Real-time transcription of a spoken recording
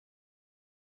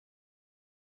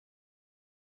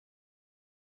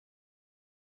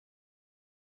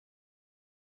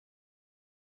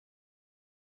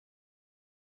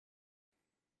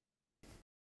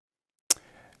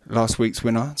last week's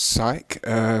winner, Psych,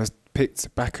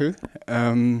 picked Baku.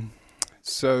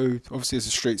 So obviously it's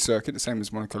a street circuit, the same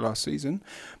as Monaco last season.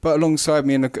 But alongside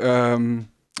me in the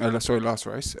last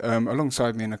race,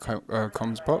 alongside me in the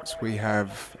comms box, we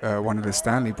have one of the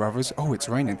Stanley brothers. Oh, it's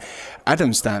raining.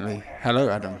 Adam Stanley. Hello,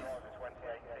 Adam.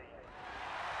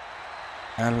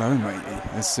 Hello, matey.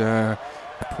 Let's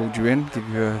pulled you in, give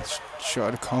you a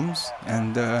shot at the comms,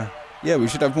 and yeah, we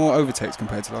should have more overtakes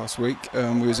compared to last week.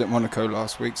 We was at Monaco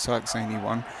last week. Psych saying he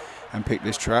won and picked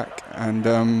this track,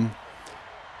 and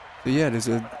but yeah,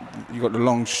 you got the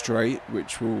long straight,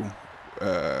 which will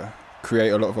create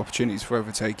a lot of opportunities for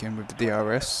overtaking with the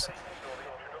DRS.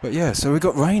 But yeah, so we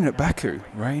got rain at Baku.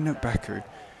 Rain at Baku.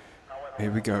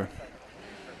 Here we go.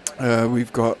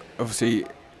 We've got, obviously,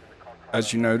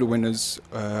 as you know, the winners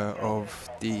of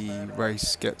the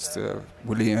race gets the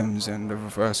Williams and the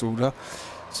reverse order.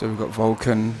 So we've got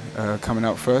Vulcan coming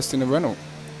out first in the Renault.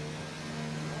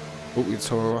 Oh, with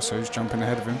Toro Rosso's jumping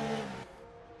ahead of him.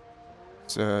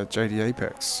 It's JD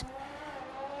Apex.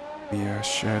 We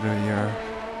shared a...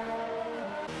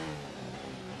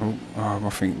 I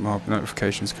think my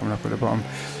notification's coming up at the bottom.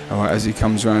 Alright, as he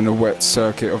comes around the wet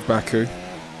circuit of Baku.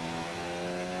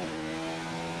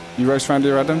 You race around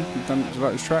here, Adam? Do you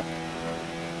like this track?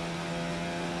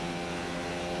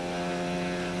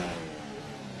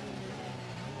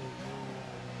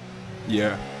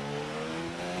 Yeah.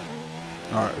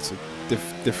 Alright, it's a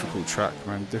difficult track,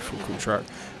 man. Difficult track.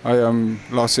 I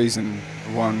last season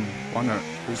won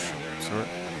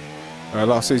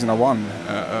last season I won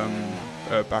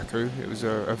at Baku. It was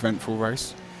an eventful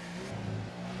race.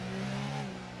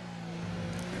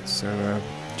 So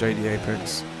JD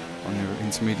Apex on the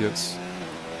intermediates.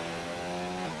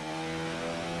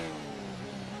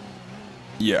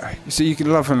 Yeah, you see, you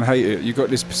can love and hate it. You got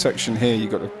this section here. You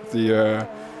got the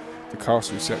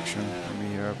castle section. Let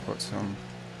me put some.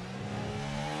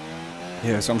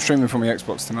 Yeah, so I'm streaming from my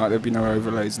Xbox tonight. There'll be no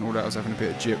overlays and all that. I was having a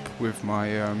bit of jip with my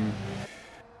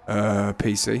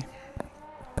PC.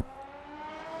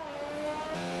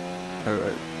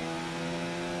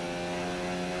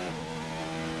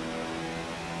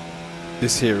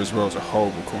 This here as well is a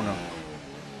horrible corner.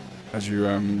 As you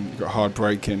got hard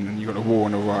braking and you got a wall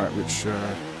on the right, which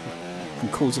can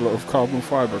cause a lot of carbon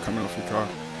fibre coming off your car.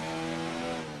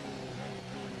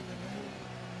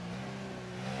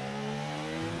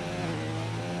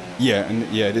 Yeah, and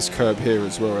yeah, this curb here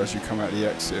as well, as you come out the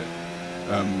exit,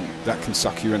 that can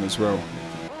suck you in as well.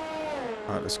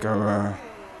 Alright, let's go.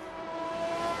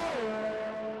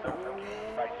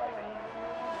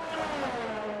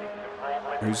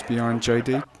 Who's behind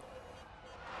JD?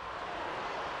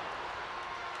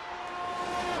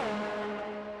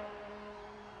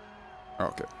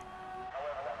 Okay.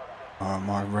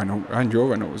 My Renault, and your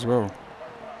Renault as well.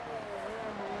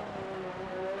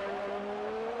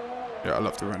 Yeah, I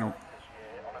love the Renault.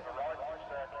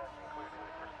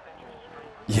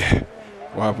 Yeah,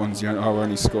 Wild One's our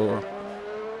only scorer.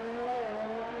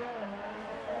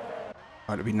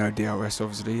 There'll be no DRS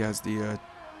obviously, as the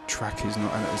track is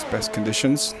not at its best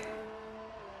conditions.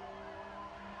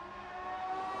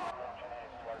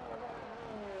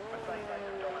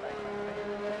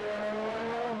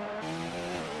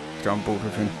 Go on board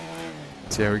with him.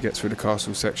 See how he gets through the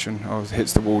castle section. Oh,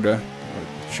 hits the wall there.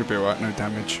 Should be alright, no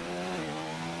damage.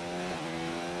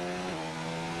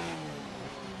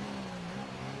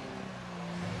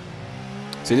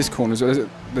 See, this corner,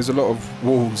 there's a lot of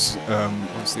walls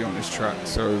obviously on this track,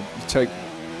 so you take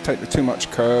too much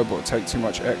curb or take too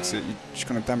much exit, you're just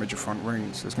going to damage your front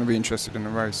wing, so it's going to be interested in the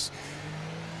race.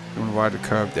 You want to ride the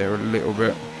curb there a little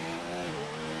bit.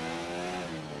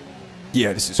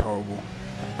 Yeah, this is horrible.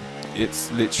 It's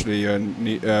literally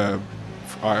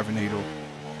eye of a needle.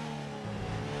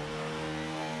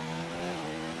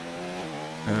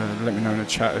 Let me know in the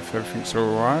chat if everything's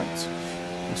alright,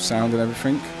 with sound and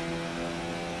everything.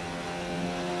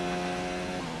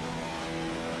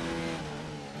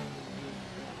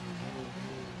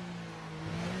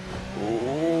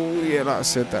 Like I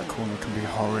said, that corner can be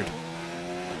horrid.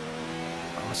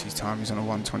 His time, he's on a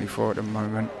 124 at the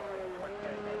moment.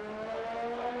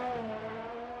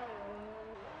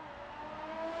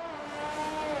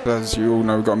 As you all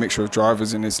know, we've got a mixture of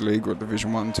drivers in this league. We've got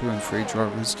Division 1, 2 and 3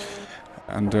 drivers.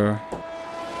 And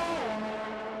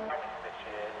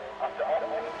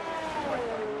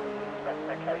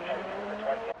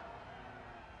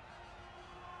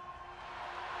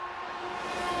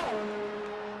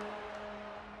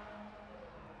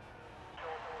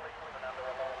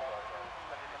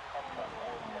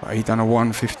he done a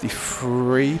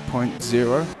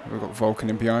 153.0. We've got Vulcan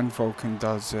in behind. Vulcan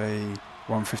does a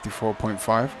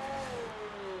 154.5.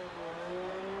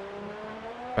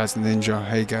 Baz the Ninja.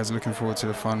 Hey guys, looking forward to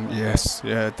the fun. Yes,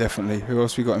 yeah, definitely. Who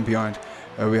else we got in behind?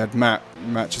 We had Matt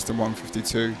just at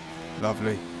 152.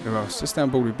 Lovely. Who else? Just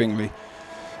down board with Bingley.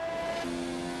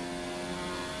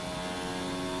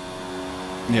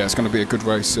 Yeah, it's going to be a good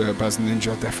race, Baz the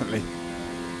Ninja, definitely.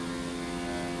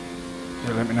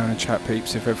 Yeah, let me know in the chat,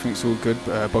 peeps, if everything's all good.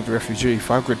 Bob the Refugee,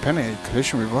 5 grid penalty,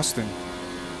 collision with Austin.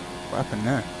 What happened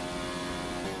there?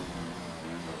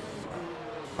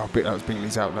 Oh, that was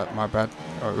Bingley's outlet, my bad.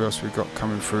 Oh, who else we got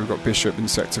coming through? We've got Bishop in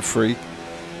sector 3.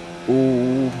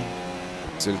 Ooh.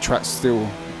 So the track's still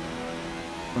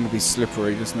going to be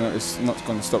slippery. It's not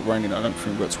going to stop raining, I don't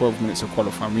think. We've got 12 minutes of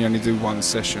qualifying. We only do one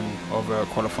session of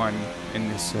qualifying in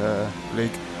this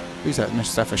league. Who's that?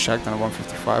 Mustafa Shag done a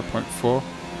 155.4.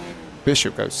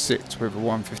 Bishop goes 6th with a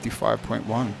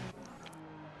 155.1.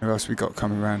 Who else we got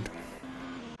coming around?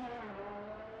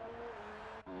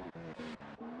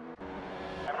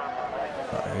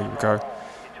 Right, here we go.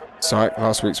 Syke,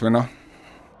 last week's winner.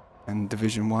 And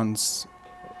Division 1's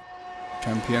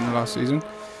champion last season.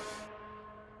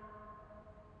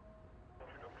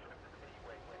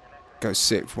 Goes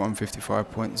 6th,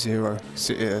 155.0.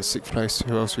 6th place.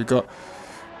 Who else we got?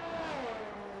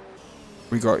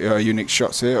 We got unique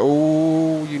shots here.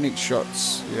 Oh, unique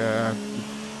shots. Yeah,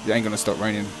 it ain't going to stop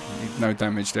raining. No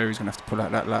damage there. He's going to have to pull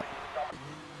out that lap.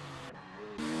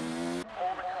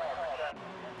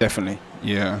 Definitely,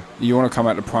 yeah. You want to come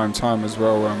out the prime time as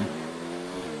well.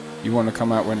 You want to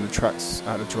come out when the track's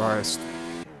at the driest.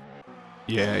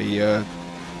 Yeah, he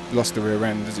lost the rear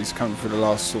end as he's coming through the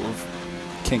last sort of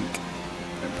kink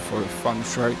before the fun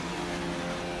straight.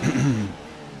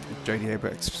 JD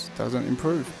Abex doesn't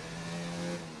improve.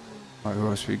 Right, who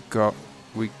else we got?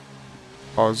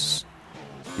 Oz.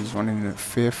 He's running at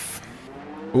 5th.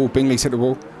 Oh, Bingley's hit the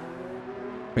wall.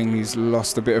 Bingley's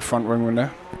lost a bit of front wing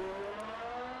there.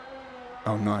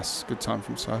 Oh, nice. Good time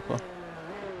from Syper.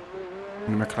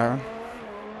 And McLaren.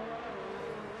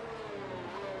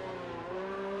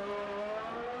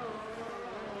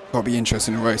 That'll be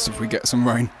interesting in the race if we get some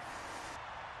rain.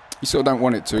 You sort of don't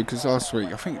want it to, because last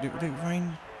week, I think, did it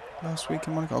rain last week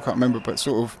in Monaco? I can't remember, but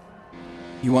sort of,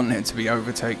 you want there to be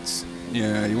overtakes.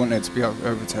 Yeah, you want there to be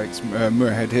overtakes.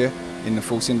 Muirhead here in the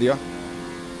Force India.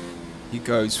 He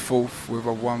goes 4th with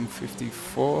a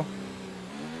 154.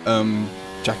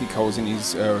 Jackie Cole's in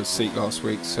his seat last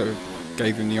week, so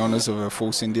gave him the honours of a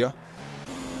Force India.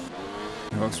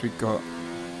 Who else we got?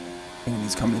 I think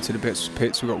he's coming into the pits.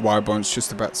 We've got Wybones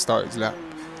just about to start his lap.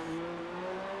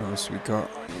 Who else we got?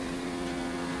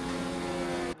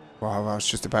 Wow, I was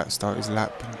just about to start his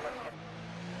lap.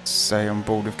 Say on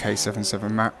board with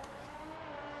K77 Matt.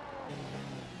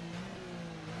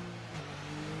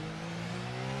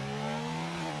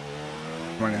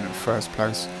 Running at 1st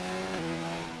place.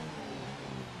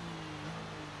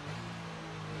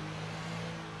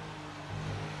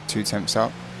 Two temps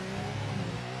up.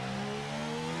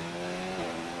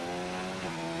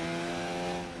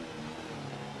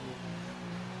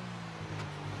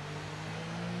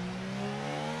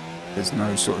 There's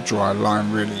no sort of dry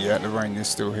line really yet. The rain is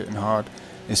still hitting hard.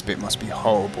 This bit must be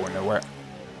horrible in the wet.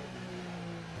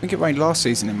 I think it rained last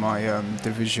season in my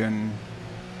Division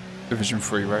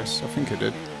 3 race. I think it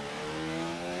did.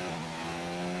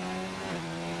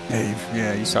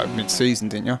 Yeah, you started mid-season,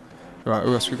 didn't you? Right,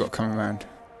 who else we got coming around?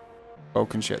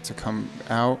 Vulcan's yet to come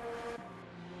out.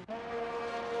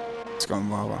 It's going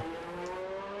well.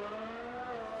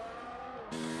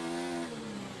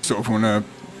 Sort of want to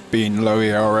be in low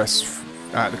ERS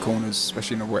out the corners,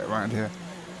 especially in the wet around here.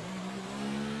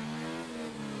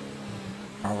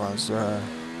 I was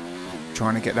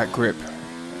trying to get that grip.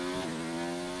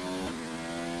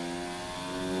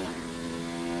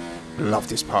 Love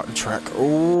this part of the track.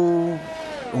 Oh,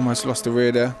 almost lost the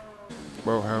rear there.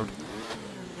 Well held.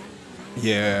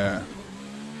 Yeah.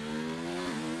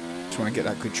 Just want to get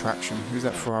that good traction. Who's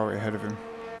that Ferrari ahead of him?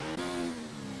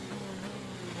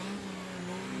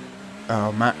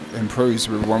 Oh, Matt improves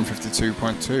with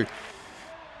 152.2.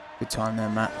 Good time there,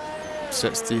 Matt.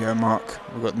 Sets the mark.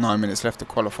 We've got 9 minutes left of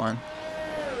qualifying.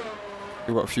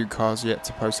 We've got a few cars yet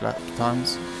to post lap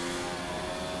times.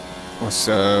 What's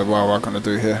Wawa going to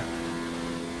do here?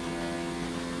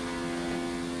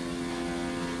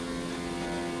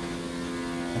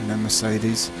 And then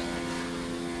Mercedes.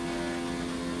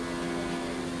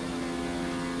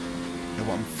 The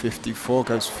 154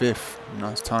 goes 5th.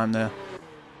 Nice time there.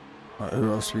 Right,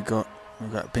 who else we got?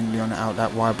 We've got Bingley on out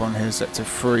that Wybon here, sector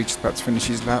 3, just about to finish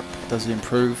his lap. Does he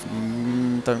improve?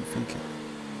 Don't think it.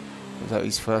 Was that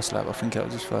his first lap? I think it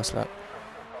was his first lap.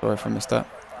 Sorry if I missed that.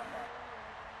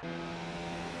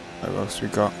 Who else we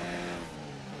got?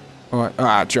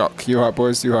 Alright, Jock. You alright,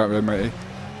 boys? You alright there, matey?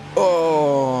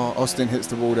 Oh, Austin hits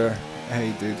the wall there.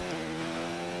 Hey, dude.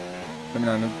 Let me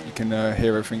know if you can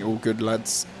hear everything all good,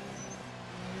 lads.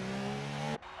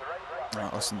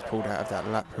 Austin's pulled out of that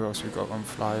lap. Who else we got on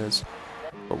flyers?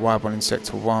 Got Wybon in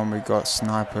sector 1. We got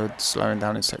Sniper slowing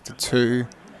down in sector 2.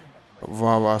 Got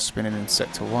Rawa spinning in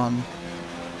sector 1.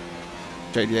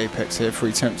 JD Apex here,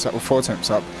 3 temps up or 4 temps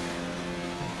up.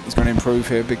 He's going to improve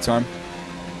here big time.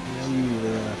 You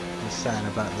were saying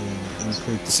about the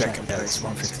improved second place,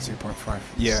 152.5.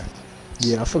 Yeah.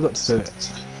 Yeah, I forgot to do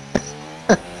it.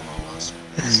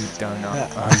 You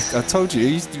donut. I told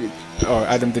you. Oh,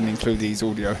 Adam didn't include these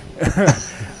audio.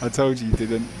 I told you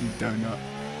didn't. You donut.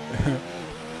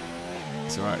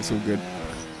 It's alright. It's all good.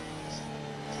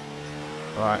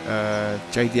 Alright.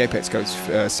 JD Apex goes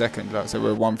second. Like, so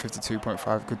we're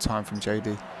 152.5. Good time from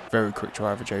JD. Very quick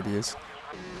driver JD is.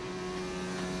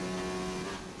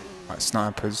 Right,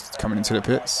 Snipers coming into the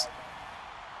pits.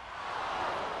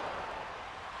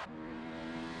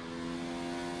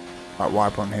 Right,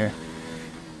 wipe on here.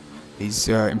 He's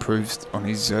improved on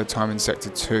his time in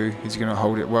sector 2. He's going to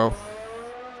hold it well.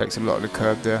 Takes a lot of the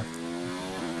curb there.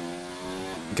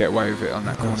 Get away with it on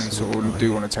that corner. You sort of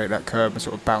do want to take that curb and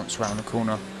sort of bounce around the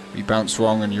corner. You bounce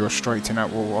wrong and you're straight in that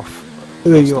wall off.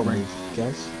 Who are you on with,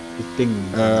 guys?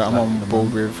 I'm on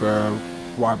board with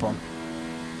Wybon.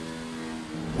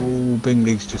 Oh,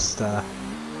 Bingley's just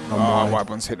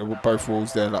Wybon's hit both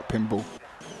walls there like pinball.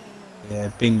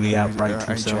 Yeah, Bingley outbraked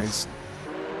himself.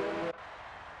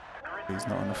 He's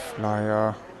not on the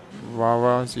flyer.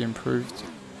 Rawa, has he improved?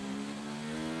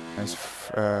 He's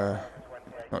not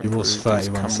improved. Was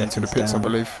 31 He's coming into the pits, down. I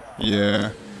believe.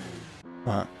 Yeah.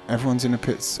 But everyone's in the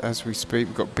pits as we speak.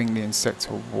 We've got Bingley in sector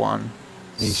 1.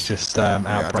 He's just outbraked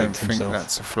himself. I don't think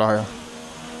that's a flyer.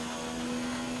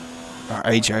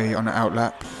 AJ on the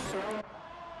outlap.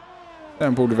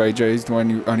 Down board with AJ. He's the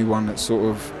only one that's sort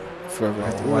of further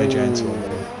ahead. AJ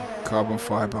into carbon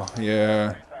fibre.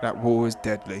 Yeah. That wall is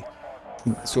deadly.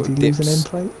 Sort of dips. Did he lose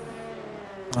an end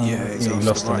plate? Yeah, he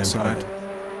lost the right side.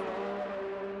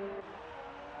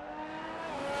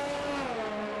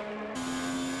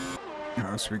 What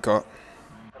else we got?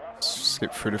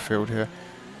 Skip through the field here.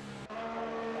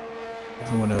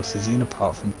 Everyone else is in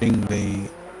apart from Bingley,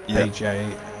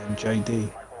 AJ and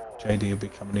JD. JD will be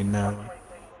coming in now.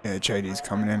 Yeah, JD's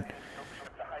coming in.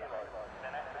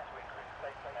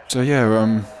 So yeah,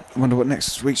 I wonder what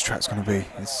next week's track's going to be.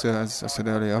 It's as I said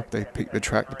earlier, they pick the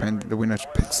track, the winner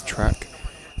picks the track.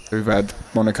 We've had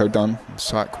Monaco done,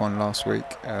 Psych won last week.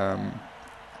 I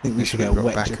think we should get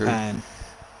Wet Baku. Japan.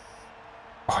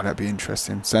 Oh, that'd be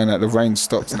interesting. Saying that the rain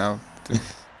stops now,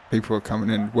 people are coming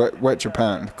in. Wet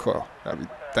Japan, cool. That'd be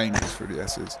dangerous for the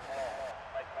S's.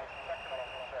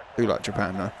 Do like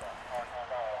Japan though.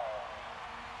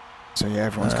 So yeah,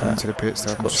 everyone's coming to the pits.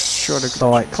 I'm sure they're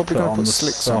probably going to put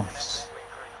slicks on.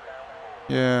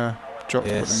 Yeah, drop the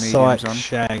mediums on.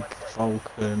 Shag,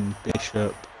 Vulcan,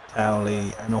 Bishop,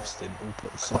 Cowley and Austin all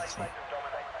put the socks on.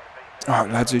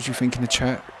 Alright lads, who do you think in the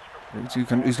chat? Who's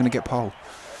going to get pole?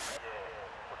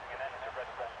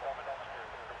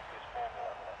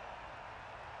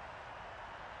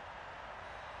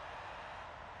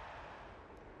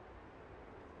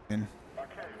 In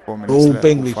 4 minutes left,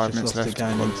 Bingley 5 minutes left.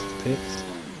 Going into the pits.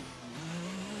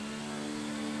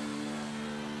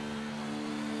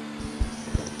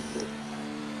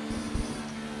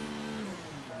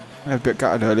 I had a bit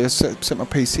gutted earlier. Set my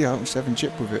PC out, just having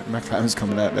jip with it. McLaren's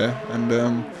coming out there, and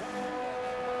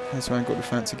that's why I got the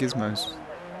fancy gizmos.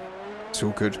 It's all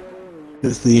good.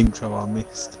 It's the intro I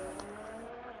missed.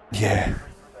 Yeah.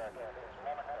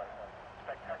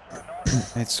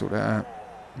 Let's sort that out.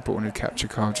 Bought a new capture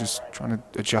card, just trying to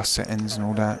adjust settings and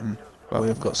all that. And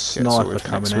we've got Sniper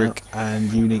coming out,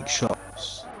 and Unique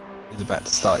Shots is about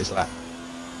to start his lap.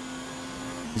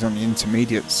 He's on the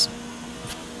intermediates.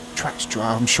 Track's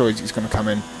dry. I'm sure he's going to come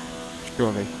in.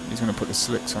 Surely he's going to put the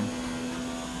slicks on.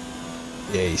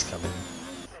 Yeah, he's coming.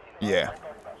 Yeah,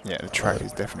 the track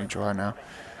is definitely dry now.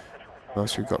 What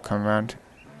else we've got coming around?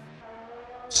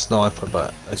 Sniper,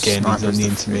 but again, he's on the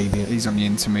intermediate. He's on the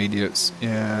intermediates.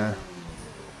 Yeah.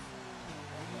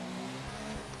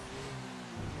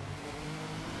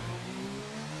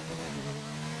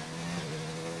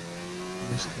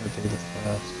 Who's going to be the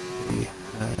first? We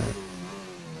have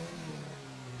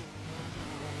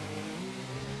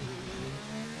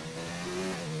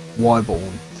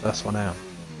Wyborn, first one out.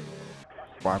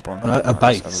 Wyborn.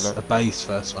 A base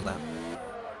first one out.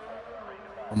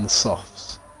 On the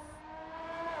softs.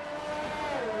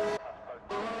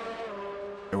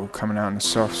 They're all coming out on the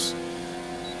softs.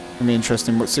 It'll be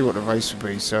interesting. We'll see what the race will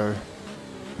be. So,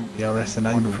 DRS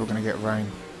I wonder if we're going to get rain.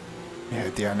 Yeah,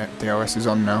 DRS is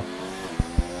on now.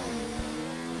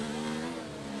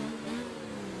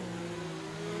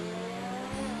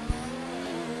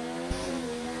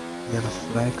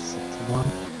 leg, 61.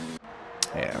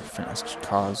 Yeah, I think that's just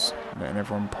cars letting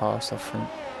everyone pass, I think.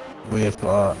 We've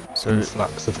got So- an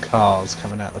influx of cars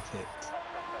coming out the pit.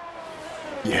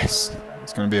 Yes,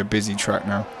 it's going to be a busy track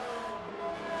now.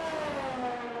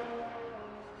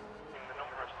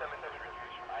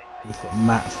 We've got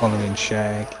Matt following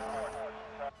Shag.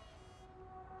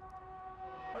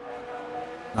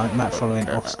 No, Matt following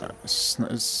Austin.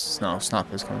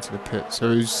 Sniper's coming to the pit. So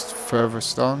who's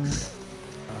furthest on?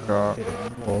 Got It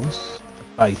was. The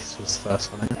base was the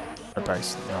first one in. a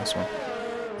base, the last one.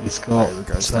 He's got There we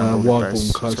go, Stanford Wideborn base.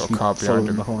 He's got a closely car behind following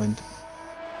him. behind.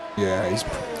 Yeah, he's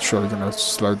surely going to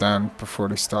slow down before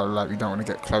they start a lap. You don't want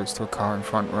to get close to a car in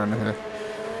front around here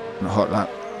on a hot lap.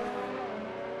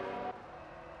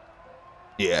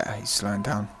 Yeah, he's slowing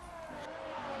down.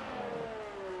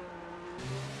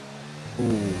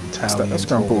 Ooh, Let's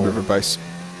go on board with a base.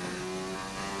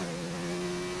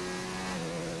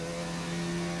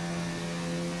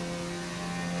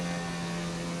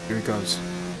 Here he goes.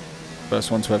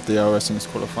 First one to have DRS in his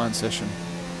qualifying session.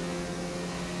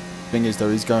 Thing is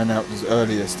though, he's going out as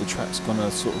early as the track's going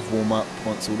to sort of warm up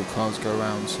once all the cars go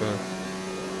around, so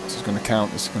this is going to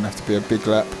count. This is going to have to be a big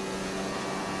lap.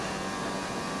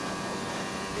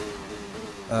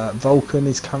 Vulcan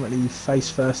is currently face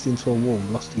first into a wall,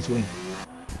 lost his wing.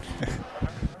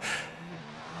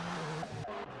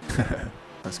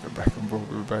 Let's go back on board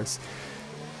with the base.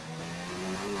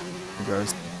 Here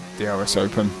goes DRS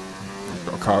open. He's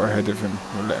got a car ahead of him.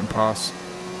 We'll let him pass.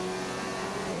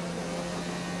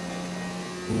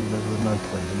 Ooh, there was no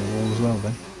point in the wall as well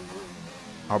then.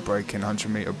 I'll break in 100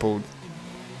 metre board.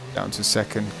 Down to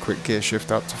second. Quick gear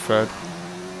shift up to third.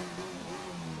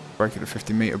 Break at the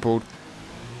 50 metre board.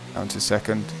 Down to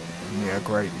second. And yeah,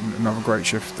 great. Another great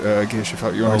shift. Gear shift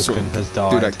up. You want to sort Vulcan has of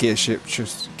died. do that gear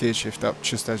shift up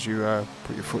just as you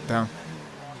put your foot down.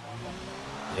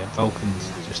 Yeah, Vulcan's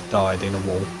just died in a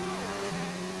wall.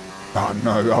 Oh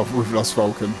no, we've lost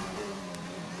Vulcan.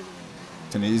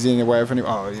 And he's in the way of any.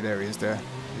 Oh, there he is there.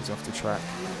 He's off the track.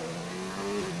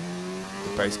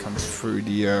 The base comes through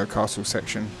the castle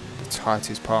section, the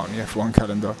tightest part on the F1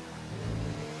 calendar.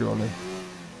 Surely.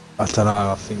 I don't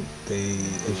know, I think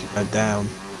as you go down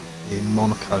in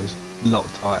Monaco's a lot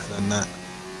tighter than that.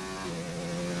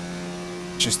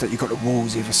 Just that you've got the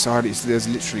walls either side. There's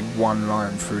literally one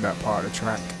line through that part of the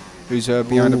track. Who's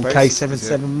behind the base?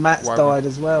 K77 Matt's died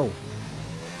as well.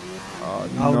 Oh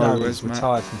No, where's he's Matt?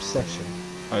 retired from session.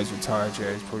 Oh, he's retired,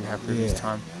 yeah, he's probably happy with his Yeah.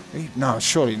 time. No,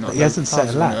 surely not. But he hasn't set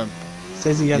a lap.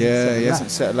 Says he hasn't set a he lap.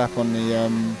 hasn't set a lap on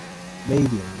the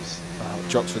Mediums.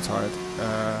 Jock's retired.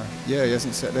 Yeah, he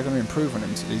hasn't set. They're going to improve on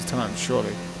him to these times,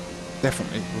 surely.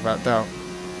 Definitely, without doubt.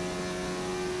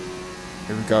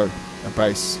 Here we go, a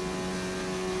base.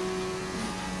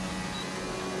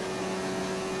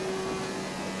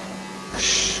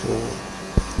 Sure.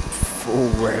 Full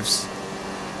revs.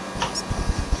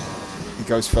 He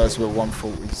goes first with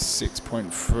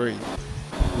 146.3.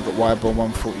 We've got Wideborn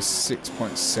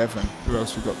 146.7. Who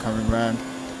else we've got coming round?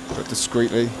 But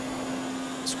discreetly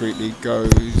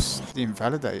goes the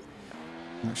Invalidate.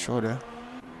 I'm not sure there.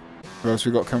 Who else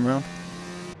we got coming round?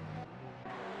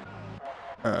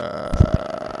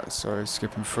 Sorry,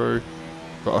 skipping through.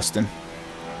 Got Austin.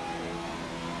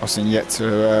 Austin yet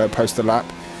to post a lap.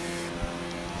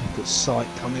 We've got Sight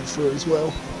coming through as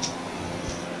well.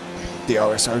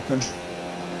 DRS open.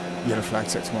 Yellow flag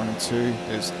sector 1 and 2.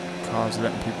 There's cars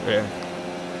letting people in.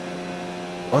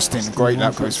 Austin, great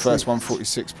lap, goes first,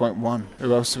 146.1.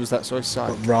 Who else was that? Sorry, Sight.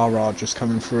 Got Rara just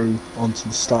coming through onto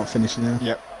the start finish now.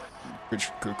 Yep.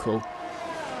 Good call.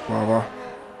 Rara.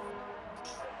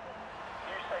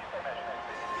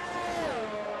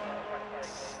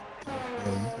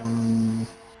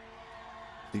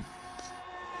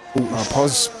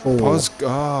 Pos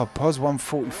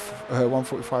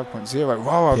 145.0.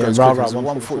 Rara goes Rara quicker,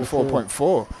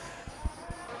 144.4.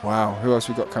 Wow, who else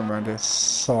we got coming around here?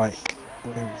 Psych.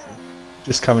 Where is he?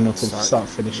 Just coming off of the start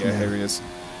finish Yeah, now. here he is.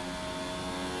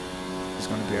 He's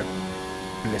going to be a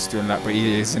bliss doing that, but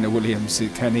he is in a Williams.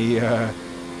 Can he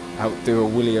outdo a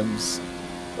Williams?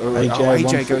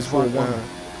 AJ goes 1.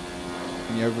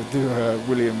 Can you overdo a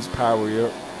Williams power? You're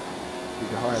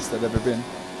the highest they've ever been.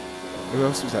 Who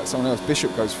else was that? Someone else.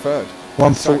 Bishop goes third.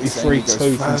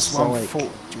 143.2 from first. Psych.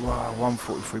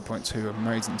 143.2.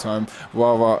 Amazing time.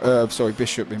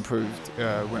 Bishop improved.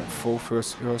 Went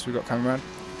fourth. Who else we got coming around?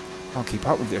 Can't keep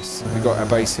up with this. We got a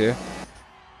base here.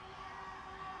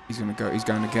 He's going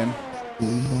again.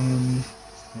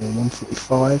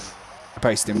 145. A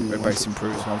base improves.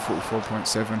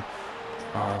 144.7.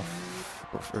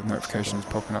 Notifications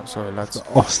popping up. Sorry, lads.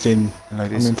 Austin and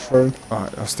ladies. coming through.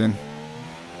 Alright, Austin.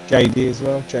 JD as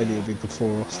well. JD will be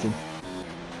before Austin.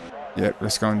 Yep,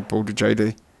 let's go and board to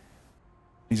JD.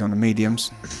 He's on the mediums.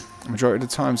 The majority of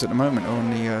the times at the moment are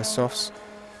on the softs.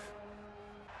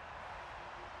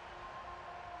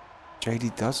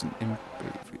 JD doesn't. He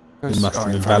must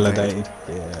have been validated.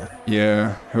 Yeah.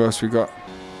 Yeah. Who else we got?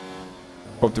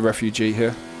 Bob the refugee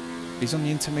here. He's on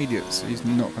the intermediates. He's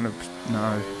not gonna.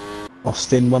 No.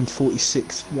 Austin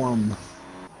 146.1.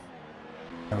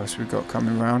 Who else we got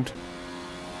coming round?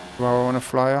 Rara on a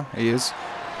flyer. He is.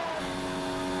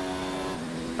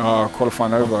 Oh,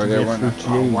 qualifying over there, weren't they?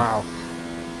 Oh wow.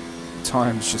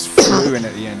 Times just flew in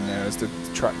at the end there as the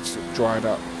track sort of dried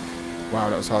up. Wow,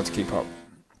 that was hard to keep up.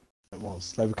 It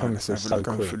was. They were coming through so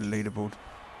quick. Through the leaderboard.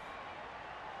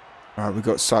 Alright, we've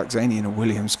got Sarkzani and a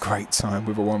Williams, great time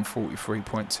with a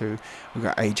 143.2. We've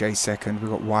got AJ second, we've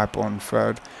got Wybon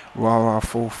third, Rara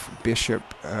fourth, Bishop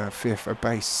fifth,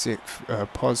 Abase sixth,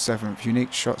 Pos seventh,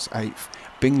 Unique Shots eighth,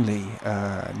 Bingley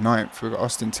ninth, we've got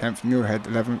Austin 10th, Muirhead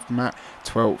 11th, Matt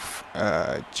 12th,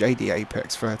 JD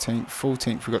Apex 13th,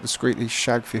 14th, we've got Discreetly,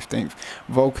 Shag 15th,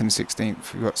 Vulcan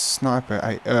 16th, we've got Sniper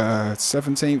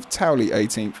 17th, Towley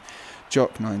 18th,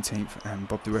 Jock 19th, and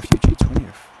Bob the Refugee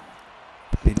 20th.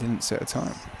 He didn't set a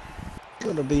time. It's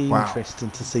going to be interesting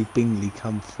to see Bingley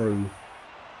come through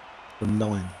from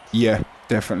 9th. Yeah,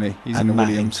 definitely. He's and in the Matt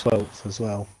Williams. in 12th as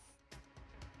well.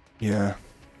 Yeah.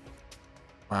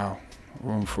 Wow.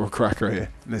 We're on for a cracker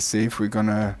here. Let's see if we're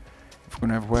gonna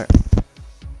have wet.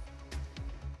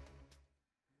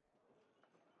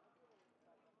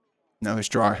 No, it's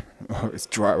dry. Oh, it's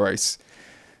dry race.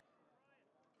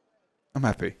 I'm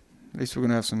happy. At least we're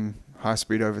gonna have some high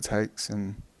speed overtakes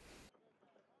and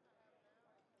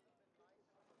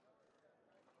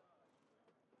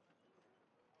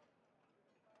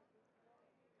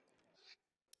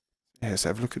yeah, let's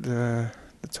have a look at the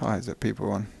tyres that people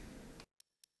are on.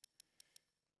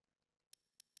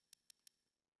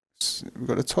 So we've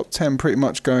got the top 10 pretty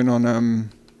much going on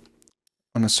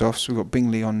the softs. We've got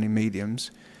Bingley on the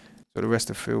mediums. So the rest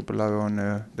of the field below on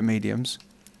the mediums.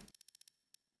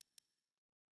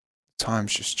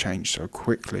 Times just changed so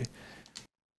quickly. Just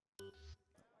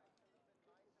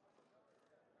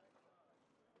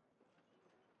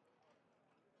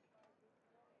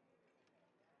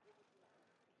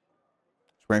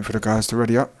waiting for the guys to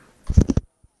ready up.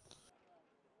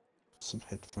 Some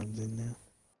headphones in now.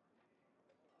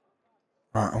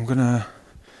 Right, I'll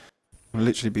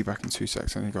literally be back in 2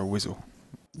 seconds. I'm gonna go whizzle.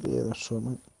 Yeah, that's right,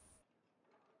 mate.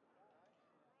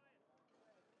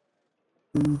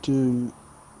 Who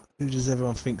does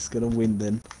everyone think's gonna win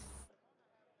then?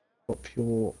 Drop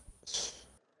your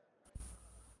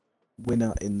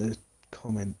winner in the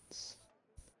comments.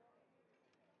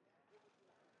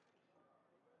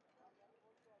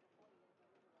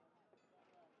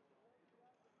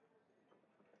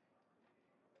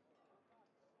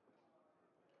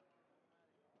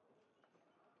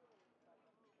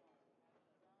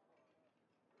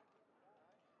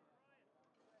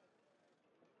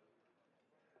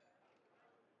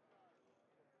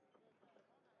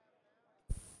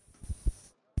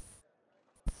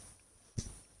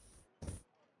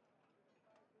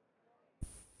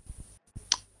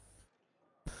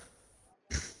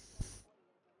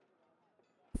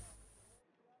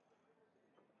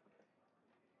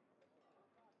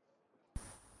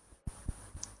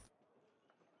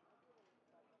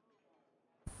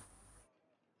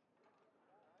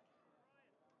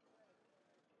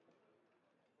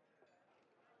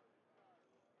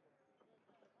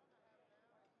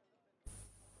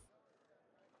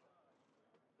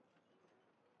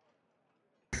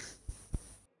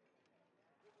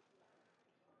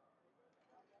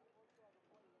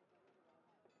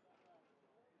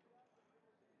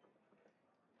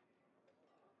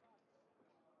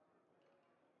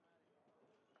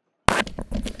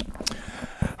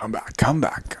 I'm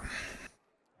back.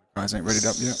 Guys ain't readied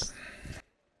up yet.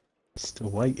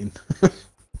 Still waiting.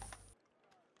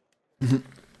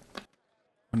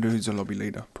 Wonder who's the lobby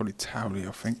leader? Probably Towley,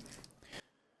 I think.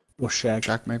 Or Shag.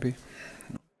 Shag, maybe.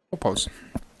 Or Pos.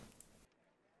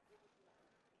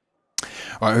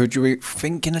 Alright, who do you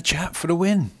think in the chat for the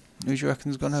win? Who do you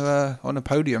reckon's gonna on the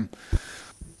podium?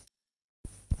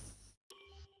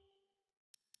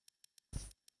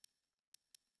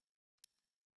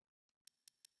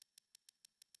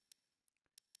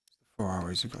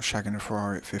 Ferraris, we've got Shag and a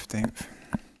Ferrari at 15th.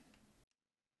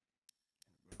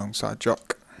 Alongside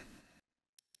Jock.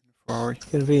 Ferrari. It's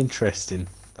going to be interesting,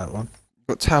 that one.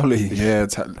 We've got Towley, yeah,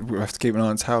 we have to keep an eye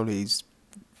on Towley. He's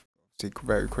a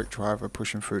very quick driver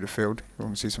pushing through the field. We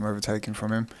want to see some overtaking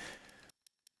from him.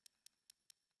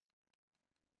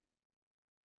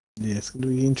 Yeah, it's going to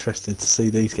be interesting to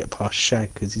see these get past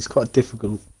Shag because he's quite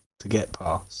difficult to get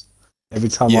past. Every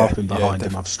time I've been behind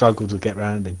him, I've struggled to get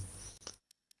round him.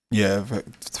 Yeah,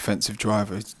 defensive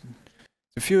driver.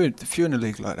 A few in the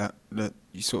league like that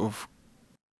you sort of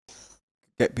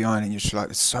get behind and you're just like,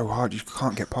 it's so hard, you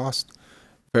can't get past.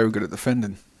 Very good at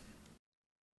defending.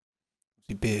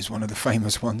 Beer's one of the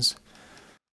famous ones.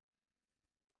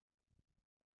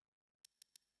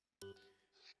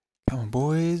 Come on,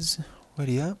 boys.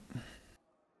 Ready up?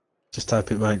 Just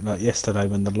hope it won't like yesterday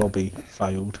when the lobby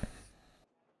failed.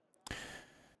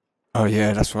 Oh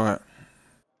yeah, that's right.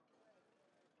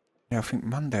 Yeah, I think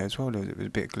Monday as well. There was a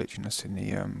bit of glitchiness in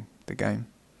the game.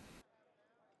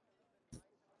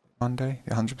 Monday,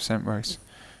 the 100% race.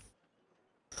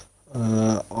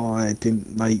 I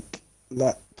didn't make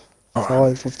lap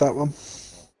 5 of that one.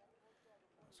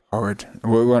 Horrid.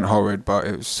 Well, it weren't horrid, but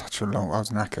it was such a long. I was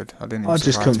knackered. I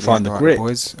just couldn't find the grip.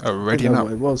 Boys are ready up.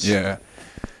 What it was. Yeah.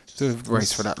 To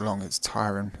race for that long, it's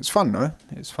tiring. It's fun though.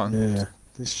 It's fun. Yeah.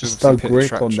 There's just no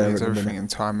grip on there. Everything in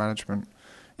time management.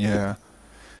 Yeah.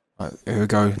 Right, here we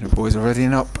go. The boys are ready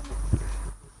and up.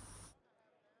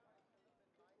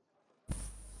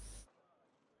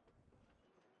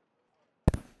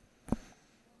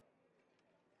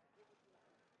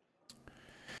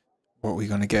 What are we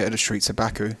going to get at the streets of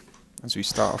Baku as we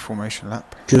start our formation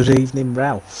lap? Good evening,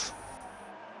 Ralph.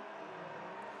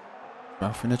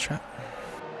 Ralph in the chat?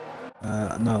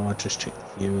 No, I just checked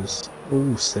the viewers.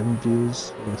 Oh, 7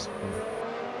 viewers.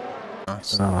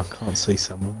 Nice. No, I can't see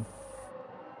some of them.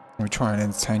 We'll try and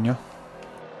entertain you.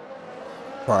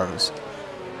 Drivers.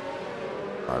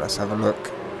 Right, let's have a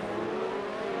look.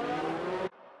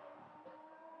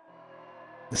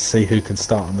 Let's see who can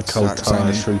start on the cold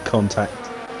tyres through contact.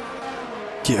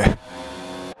 Yeah.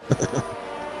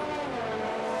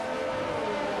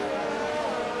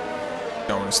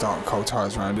 Don't want to start on cold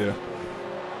tyres around here.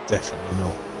 Definitely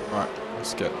not. Right,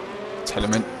 let's get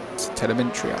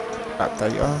telemetry app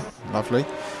data. Lovely.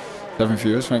 7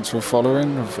 viewers, thanks for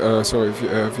following.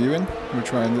 Viewing. We'll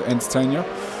try and entertain you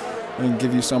and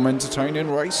give you some entertaining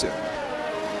racing.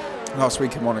 Last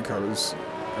week in Monaco was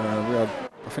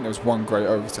I think there was one great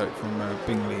overtake from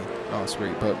Bingley last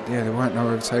week, but yeah, there weren't no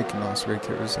overtaking last week.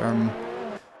 It was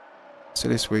so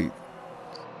this week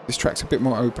this track's a bit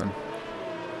more open.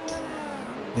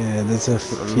 Yeah, there's a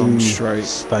few straight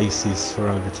spaces for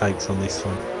overtakes on this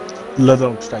one. The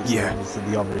long straight ones are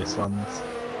the obvious ones,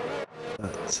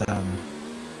 but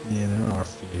yeah, there are a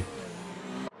few.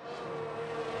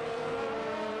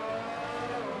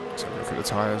 Let's have a look at the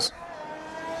tyres.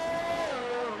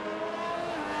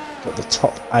 Got the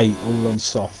top 8 all on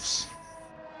softs.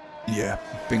 Yeah,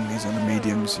 Bingley's on the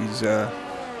mediums. He's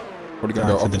probably going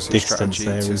to go for the opposite distance strategy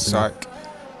there, to isn't Syke.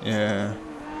 Yeah.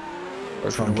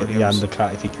 Try and get the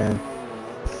undercut if you can.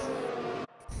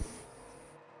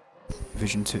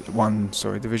 Division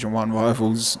 1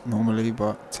 rivals normally,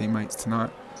 but teammates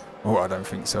tonight. Oh, I don't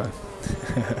think so.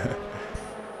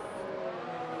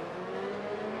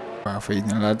 Wow, for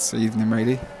evening, lads. Evening,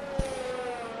 matey.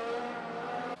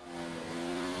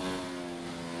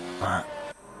 Alright.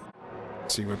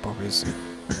 See where Bob is.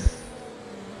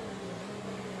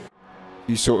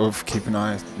 You sort of keep an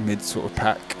eye mid sort of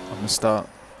pack on the start.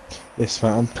 Yes,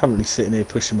 mate, I'm currently sitting here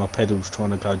pushing my pedals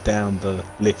trying to go down the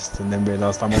list and then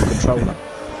realised I'm on controller.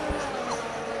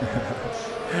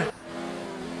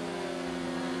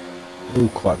 All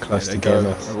quite close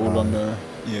together. They're all on the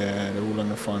they're all on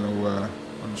the final on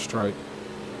the straight.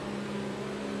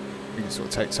 I think it sort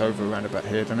of takes over around about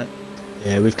here, doesn't it?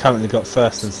 Yeah, we've currently got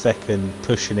first and second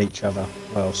pushing each other.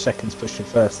 Well, second's pushing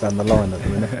first down the line at the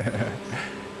minute.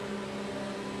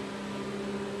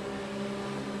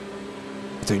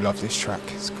 I do love this track.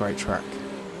 It's a great track.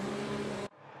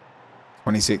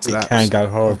 26 laps. It can go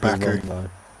horribly wrong, though.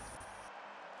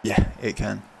 Yeah, it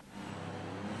can.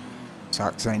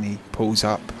 Zaini pulls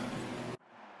up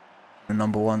the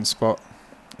number 1 spot.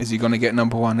 Is he going to get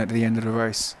number 1 at the end of the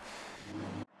race?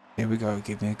 Here we go.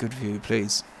 Give me a good view,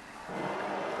 please.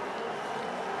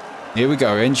 Here we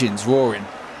go. Engines roaring.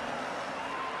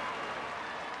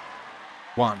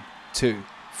 1, 2,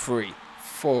 3,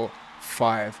 4,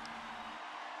 5.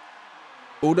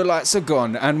 All the lights are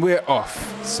gone and we're off.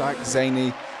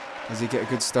 Zaini, does he get a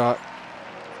good start?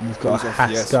 We've got a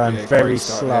Haas going very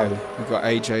slow. We've got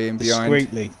AJ in behind.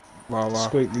 Discreetly.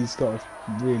 Discreetly's got a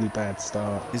really bad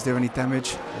start. Is there any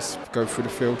damage? Let's go through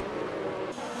the field.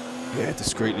 Yeah,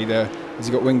 discreetly there. Has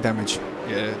he got wing damage?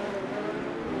 Yeah.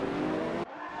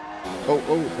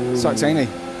 Zaini.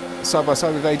 Side by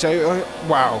side with AJ. Oh,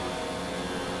 wow.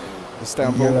 It's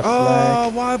down ball.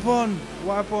 Oh,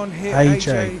 Wybon hit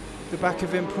AJ. The back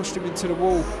of him pushed him into the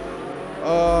wall.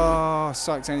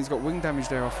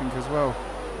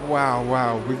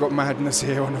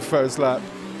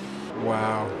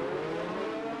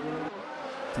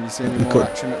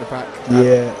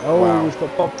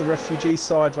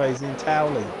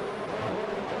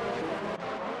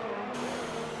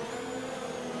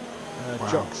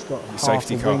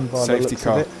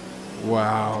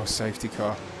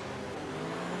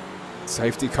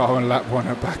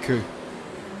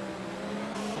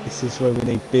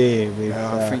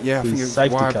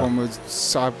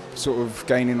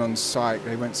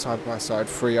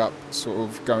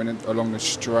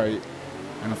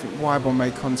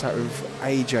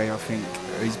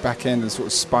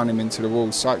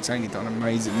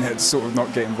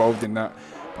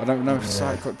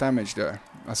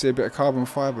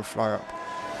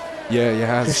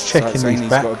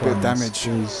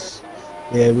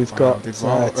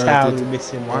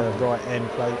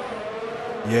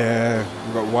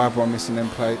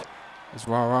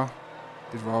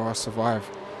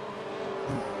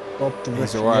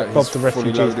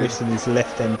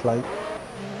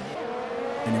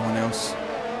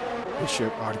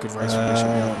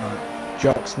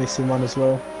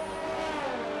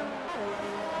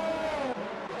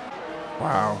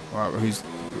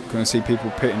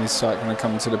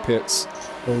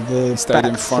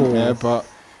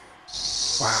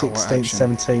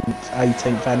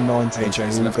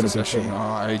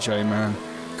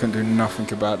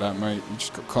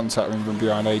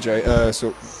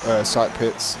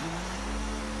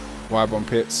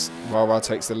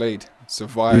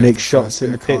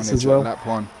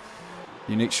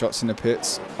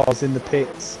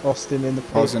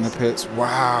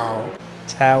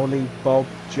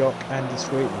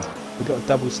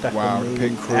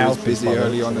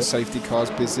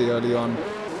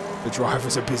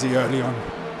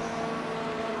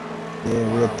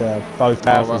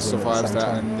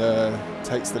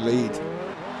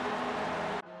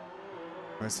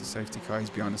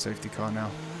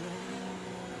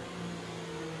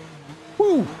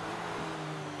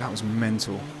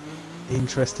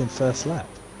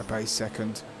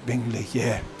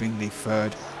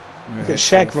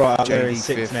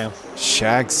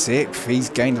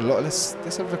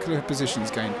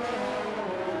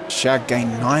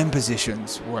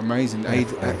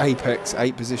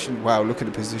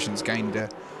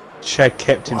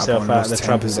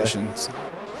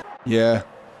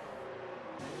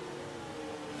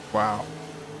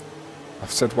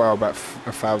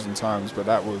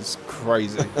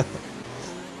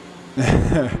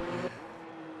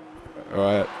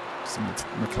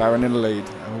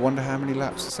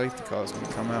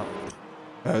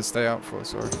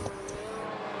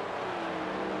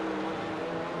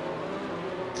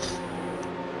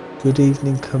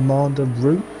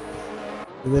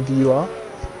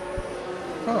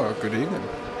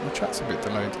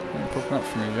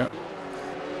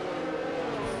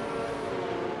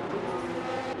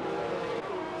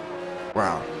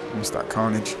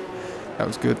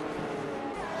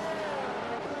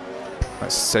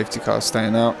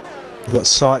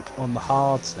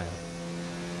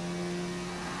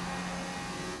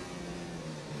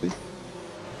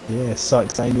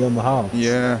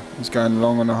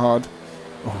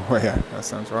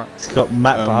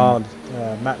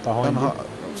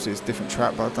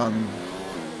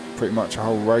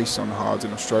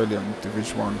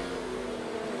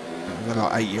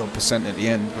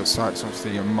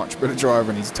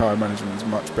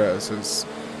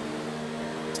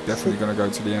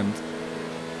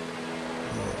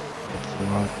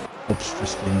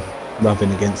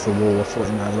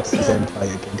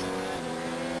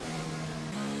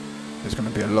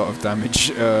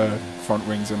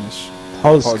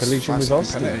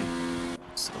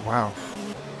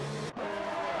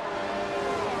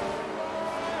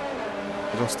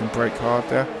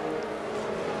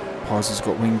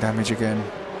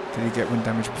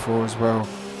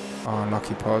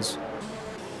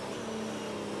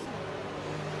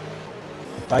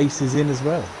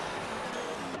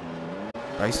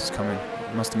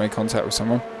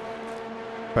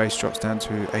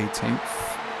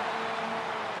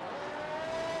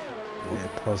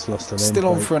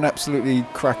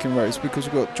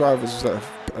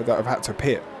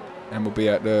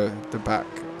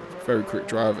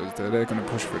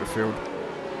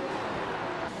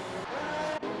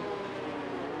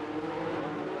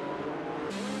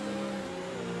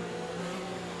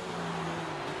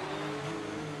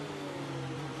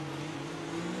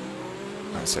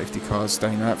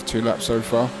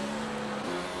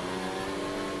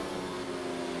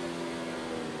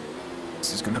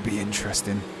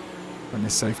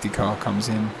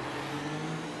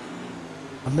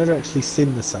 I've never actually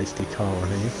seen the safety car on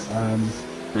here.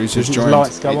 Who's just joined?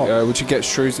 Lights go up. Would you get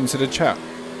Shrews into the chat?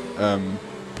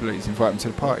 Please invite him to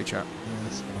the party chat.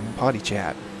 Party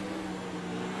chat.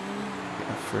 Get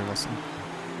a free lesson.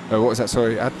 What was that?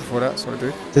 Sorry, ad before that. Sorry,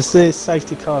 dude. Does the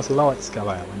safety car's lights go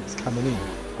out when it's coming in?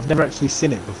 I've never actually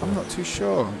seen it before. I'm not too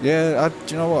sure. Yeah, do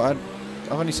you know what?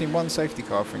 I've only seen one safety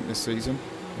car, I think, this season.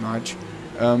 Nige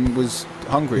was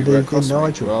hungry. Good evening,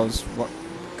 Nigel. Well,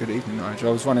 good evening, Nigel.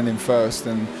 I was running in first,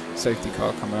 and safety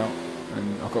car come out,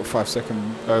 and I got 5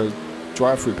 second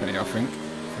drive-through penny, I think,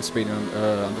 for speeding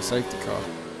under safety car.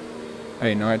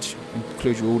 Hey, Nige,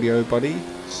 include your audio, buddy.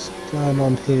 What's going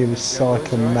on here with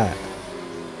Syke and Matt?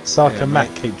 Syke and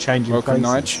Matt keep changing Welcome,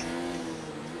 places. Nige.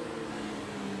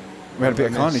 We had a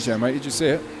bit of carnage there, mate. Did you see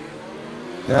it?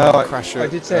 No, I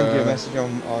did send you a message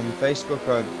on Facebook.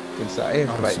 I've been sat here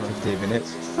for like 15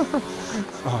 minutes.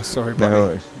 Oh, sorry, buddy. No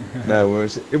worries. No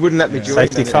worries. It wouldn't let me join.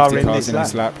 Safety car in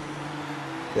this lap.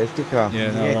 Safety car.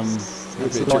 Yeah, no, yes. a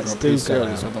It's bit lights do so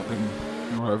go I've out. not been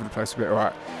all over the place a bit.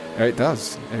 Alright, it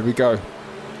does. Here we go.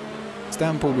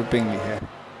 Stand board with Bingley here.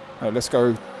 Let's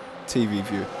go TV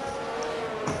view.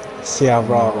 See how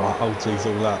Rara holds these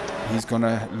all up. He's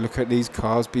gonna look at these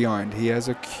cars behind. He has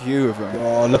a queue of them.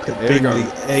 Oh, look at Here we Bingley,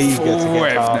 go. eager to Full get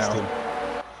rev past now.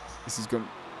 him. This is going.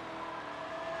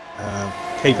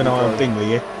 Keep an eye on Bingley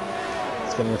here.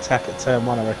 He's going to attack at turn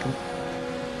 1, I reckon.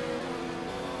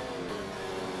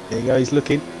 There you go, he's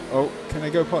looking. Oh, can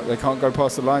they go past? They can't go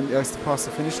past the line. It's past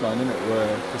the finish line, isn't it?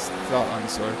 The start line,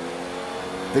 sorry.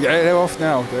 They're off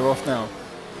now. They're off now.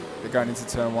 They're going into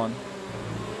turn 1.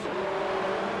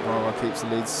 Rara keeps the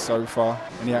lead so far.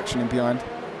 Any action in behind?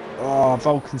 Oh,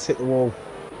 Vulcan's hit the wall.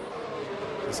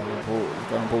 He's on board. He's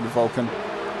going on board with Vulcan.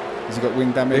 Has he got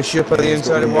wing damage? Bishop on the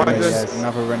inside of Wyvern. Yes.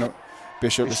 Another Renault.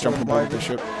 Bishop, let's jump on board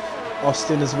Bishop.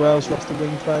 Austin as well, she's lost the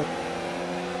wing plate.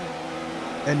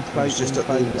 End plate, He's just wing at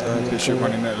the plate, inside. Bishop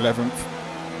running at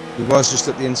 11th. He was just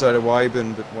at the inside of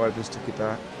Wyvern, but Wyvern's took it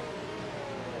back.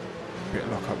 Bit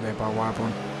of lock up there by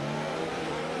Wyvern.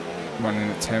 Running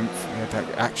at 10th. He had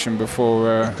that action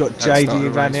before. Got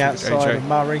JD around the outside of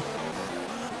Murray.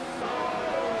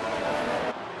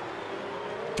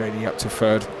 JD up to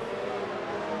 3rd.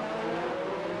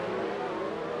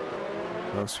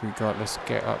 What else we got? Let's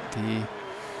get up the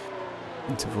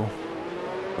interval.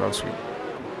 What else we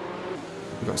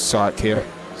got? Syke here.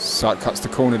 Syke cuts the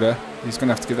corner there. He's going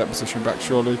to have to give that position back,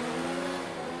 surely.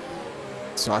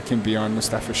 Syke in behind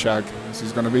Mustafa Shag. This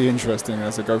is going to be interesting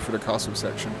as they go through the castle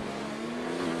section.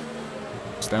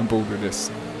 Stay on board with this.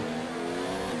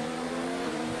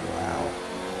 Wow.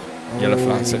 Yellow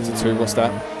flag set to 2. What's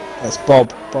that? That's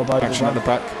Bob. Bob over Action at one. the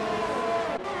back.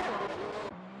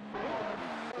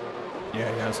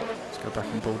 Yeah, he has. Let's go back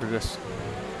and board with this.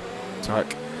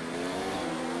 Syke.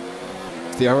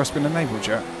 Has the RS been enabled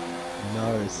yet?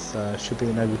 No, it's should be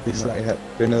enabled this Might lap.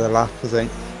 have been another lap, I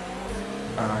think.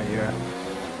 Yeah.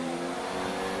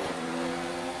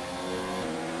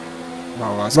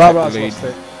 Rara's Rara's kept the lead. lost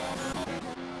it.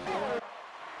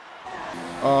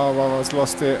 Oh, Rara's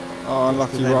lost it. Oh,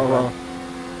 unlucky Rara.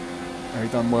 He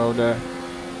done well there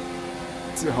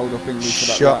to hold up Bingley for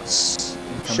that Shots.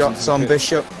 lap. Shots on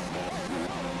Bishop.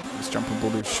 Let's jump on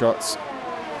board with shots.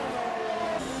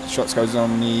 Shots goes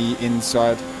on the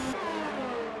inside.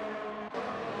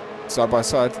 Side by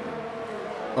side.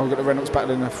 Oh, we've got the Reynolds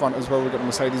battling in the front as well. We've got the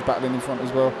Mercedes battling in front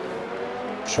as well.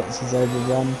 Shots is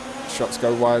over one. Shots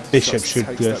go wide. Bishop Shots should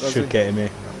takes that, does he? get him here.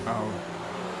 Oh.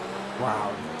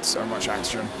 Wow. So much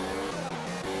action.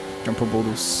 Jump on board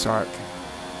with Syke.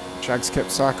 Shag's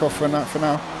kept Syke off for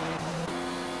now.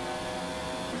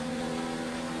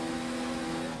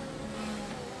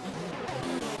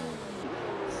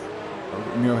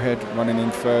 Muirhead running in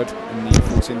 3rd in the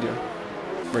Force India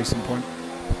Racing Point.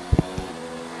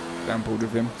 Down board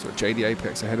with him. So JD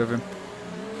Apex ahead of him.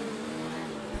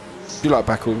 Do you like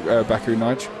Baku,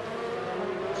 Nige?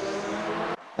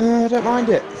 I don't mind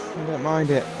it.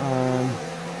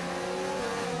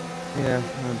 Yeah.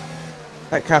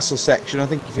 That castle section, I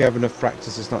think if you have enough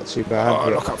practice, it's not too bad. Oh,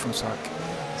 lock up from Syke.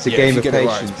 It's a game of if you get it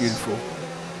patience. right, it's beautiful.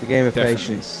 It's a game of Definitely.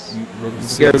 patience.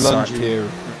 If You you go go lunging. here.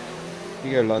 If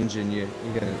you go lunging, you're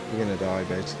gonna die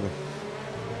basically.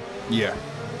 Yeah.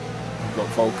 We've got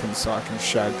Vulcan, Syke and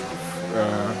Shag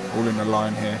all in the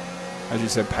line here. As you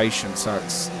said, patience. So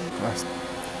it's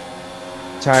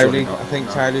Towley, not, I think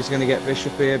no. Towley's going to get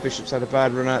Bishop here. Bishop's had a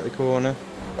bad run out the corner.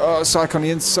 oh, Syke on the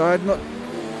inside. Not.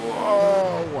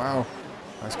 Oh, wow.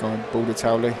 Nice going. Ball to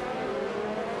Towley.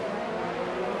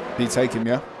 Did he take him,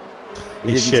 yeah?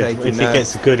 He didn't should. take him, If he no.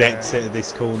 gets a good exit of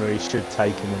this corner, he should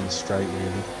take him on the straight,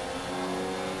 really.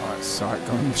 Alright, Syke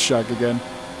on the Shag again.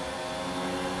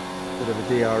 Bit of a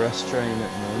DRS train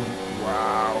at the moment.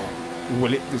 Wow.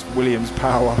 This Williams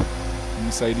power.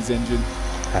 Mercedes engine.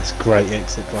 That's great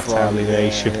exit by Towley there.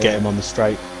 He should get him on the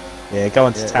straight. Yeah, go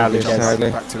on to Towley again.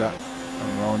 Back to that.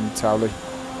 And we're on Towley.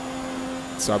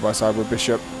 Side by side with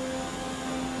Bishop.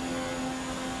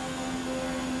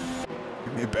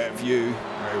 Give me a better view.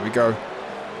 There we go.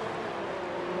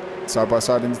 Side by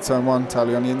side into turn 1.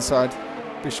 Towley on the inside.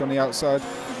 Bishop on the outside.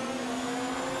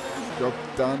 Job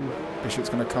done. Bishop's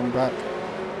going to come back.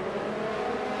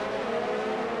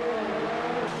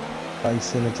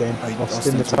 Racing again. Lost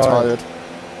in the tired.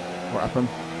 What happened?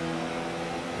 I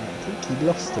think he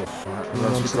lost it. Right,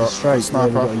 we've got straight. Sniper.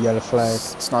 We've got a yellow flag.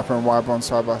 Sniper and Wybron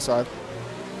side by side.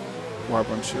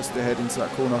 Wybron just ahead into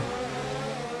that corner.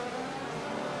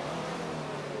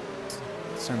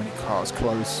 So many cars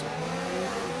close.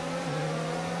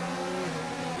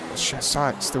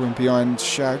 Sykes still in behind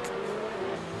Shag.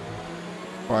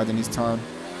 Biding his time.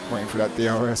 Waiting for that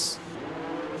DRS.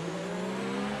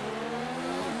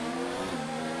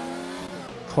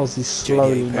 Because he's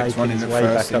slowly making his way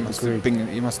back up the grid.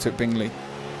 He must have took Bingley.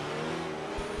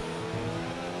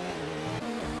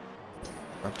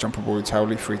 Jumpable with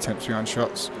Towley, 3/10 behind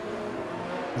shots.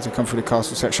 As they come through the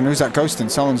castle section. Who's that ghosting?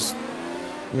 Someone's...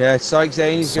 Yeah, Sykes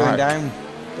Zane's going down.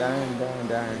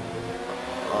 Down.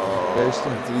 Oh,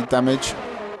 ghosting. Did he damage?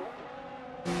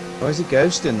 Why is he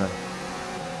ghosting then?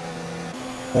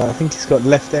 I think he's got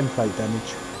left end plate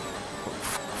damage.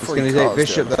 He's going to take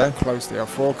Bishop there. Close, there are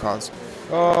 4 cars.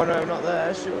 Oh no, not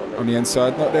there, surely. On the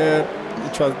inside, not there. He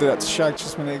tried to do that to Shag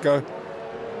just a minute ago.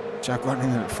 Shag running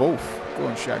in at 4th. Go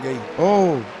on, Shaggy.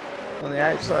 Oh, on the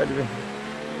outside of him.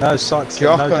 No, Sykes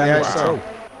Jock no on the damage outside. at all.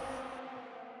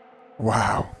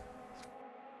 Wow.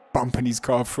 Bumping his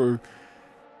car through.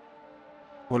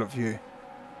 What a view.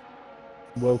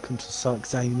 Welcome to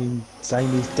Sykes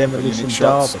Zaney's Demolition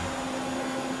shots. Derby.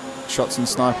 Shots and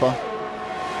Sniper.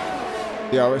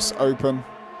 DRS open.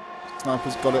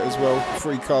 Sniper's got it as well.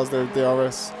 3 cars there with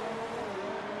DRS.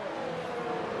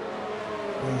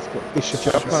 He's got Bishop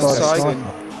up on side.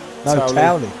 No,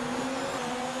 Towley.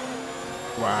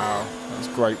 Wow, that was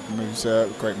great moves.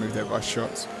 Great move there by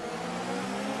Shots.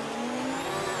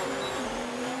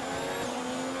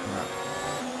 Right.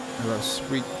 Who else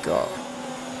we got?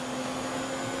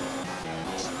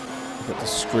 We've got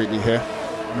Discreetly here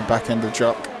on the back end of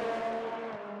Jock.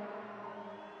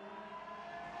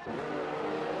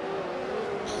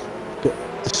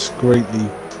 Discreetly,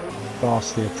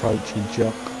 fastly approaching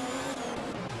Jock.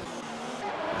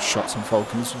 Shots on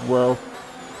Falcons as well.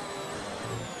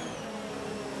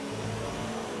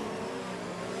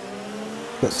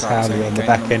 Got Towley on the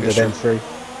back end of them 3.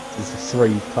 There's a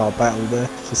 3-car battle there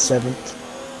for 7th.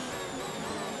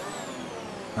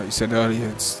 Like you said earlier,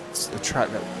 it's a track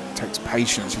that takes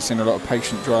patience. You've seen a lot of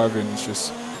patient driving. It's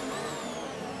just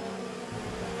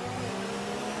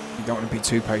you don't want to be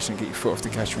too patient. Get your foot off the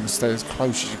gas. You want to stay as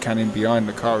close as you can in behind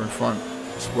the car in front.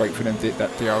 Just wait for them to hit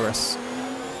that DRS.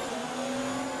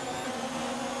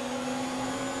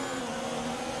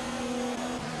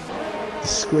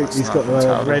 Discreetly's got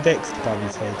the red X above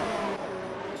his head.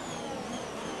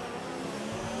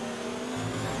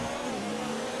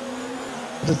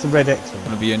 What does the red X mean?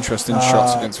 Going to be interesting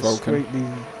shots against Vulcan.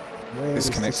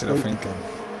 Disconnected, I think.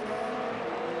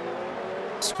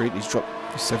 Discreetly's dropped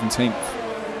 17th.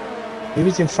 He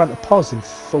was in front of Pos in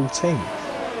 14th.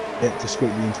 Yeah,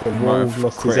 Discreetly into a wall,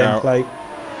 lost his end plate.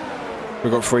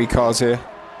 We've got 3 cars here.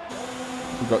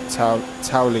 We've got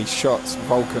Towley, Shots,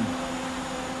 Vulcan.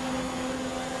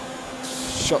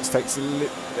 Shots takes a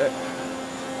little...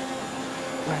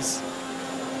 Has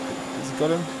he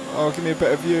got him? Oh, give me a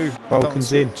better view.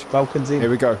 Vulcan's in. Vulcan's in. Here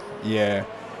we go. Yeah.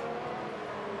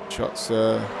 Shots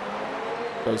goes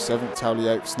 7th, Towley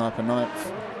 8th, Sniper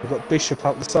 9th. We've got Bishop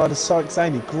up the side of Sykes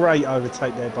Zaney. Great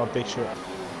overtake there by Bishop.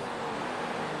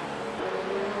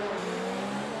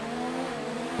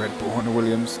 Red Bull on the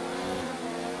Williams.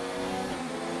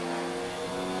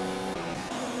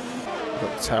 We've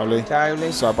got Towley.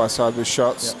 Side by side with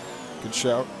Shots. Yep. Good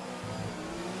shout.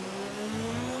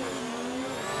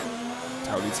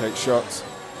 Towley takes Shots.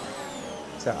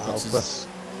 Is that Alpha?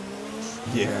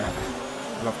 Yeah.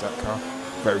 Love that car.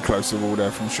 Very close to the wall there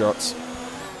from Shots.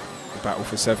 The battle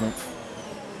for 7th.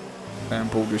 Down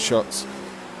board with Shots.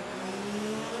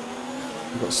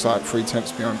 We've got Sight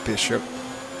 3/10 behind Bishop.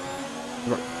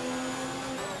 We've got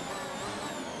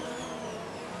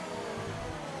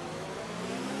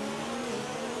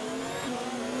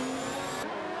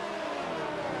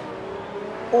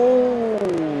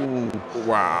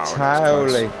wow.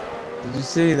 Towley. Did you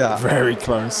see that? Very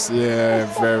close. Yeah,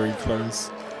 very close.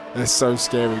 It's so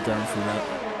scary going through that.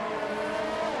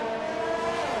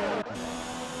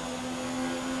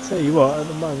 tell you what, at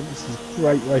the moment, this is a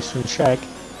great race from Shag.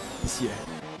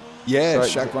 Yeah,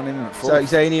 Shag running in at 4th.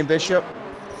 So Zaney and Bishop.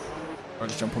 I'll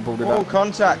just jump on board with Oh, that.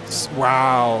 contact.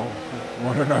 Wow.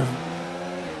 I don't know.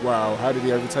 Wow, how did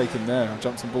he overtake him there? I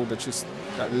jumped on board, they're just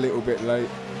that little bit late.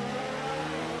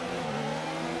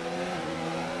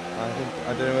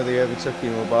 I don't know whether he overtook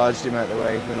him or barged him out the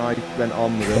way when I went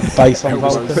on with him. Base on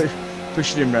Vulcan.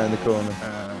 Pushing him round the corner.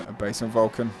 A base on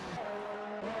Vulcan.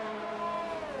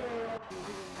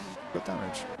 Good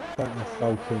damage.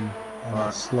 Vulcan.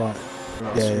 Right. Slight.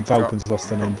 Yeah, Vulcan's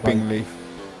lost an end plate. Bingley.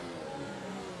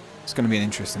 It's going to be an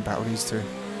interesting battle, these two.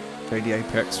 JD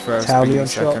Apex first, Towley Bingley on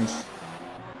second. shots.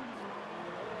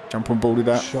 Jump on board with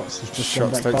that. Shots has just Shots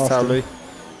gone back takes past Towley. him.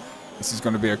 This is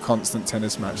going to be a constant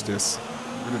tennis match, this.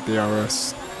 With the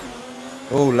DRS.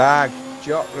 Oh, lag.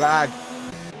 Jock lag.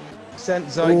 Sent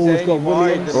He's Zaney got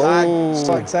wide. The lag.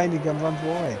 Sykes Zaney runs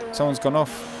wide. Someone's gone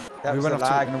off. That was went the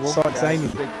off lag. in a walk. Sykes Zaney.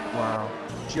 Wow.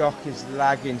 Jock is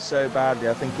lagging so badly.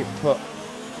 I think it put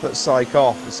Syke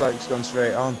off. The Syke's gone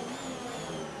straight on.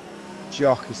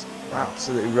 Jock is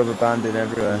absolutely rubber banding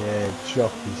everywhere. Yeah,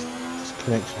 Jock his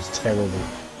connection's terrible.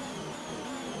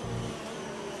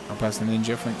 I'll pass the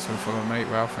Ninja. Thanks for the follow, mate.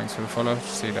 Ralph, thanks for the follow.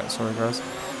 See that? Sorry, guys.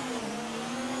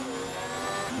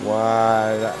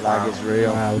 Wow, that lag is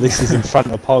real. Wow, this is in front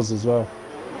of Poz as well.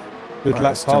 Good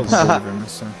luck, Poz.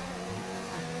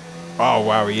 Oh,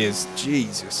 wow, he is.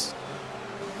 Jesus.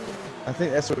 I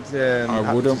think that's what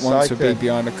I wouldn't want to be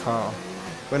behind a car.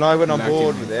 When I went on lagging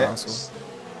board in with it, Castle.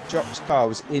 Jock's car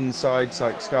was inside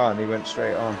Syke's car and he went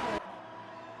straight on.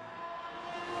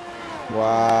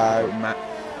 Wow. Matt,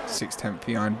 6/10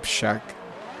 behind Shag.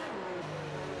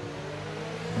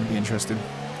 It'll be interesting.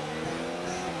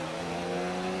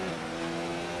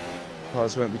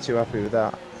 Paz won't be too happy with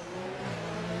that.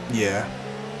 Yeah.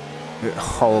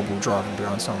 Horrible driving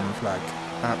behind someone with lag.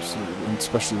 Absolutely. And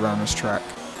especially around this track.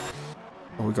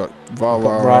 Oh, we got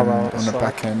Rara on the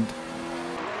back end.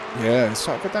 Yeah, it's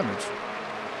quite good damage.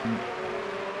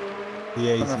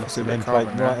 Yeah, he's lost an end plate,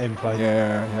 right end plate.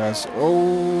 Yeah, yes.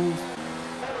 Oh.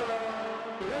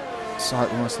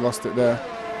 Syke almost lost it there.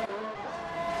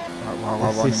 Right,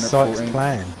 Wow, this is Syke's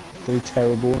plan. Do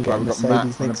terrible and get we've got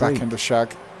Matt on the back end of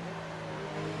Shag.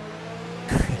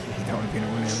 You don't want to be in a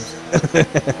Williams.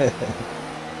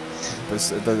 But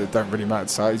it don't really matter.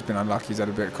 Syke, he's been unlucky. He's had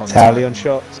a bit of contact. Towley on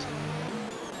shots.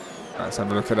 Let's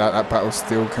have a look at that. That battle's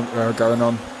still going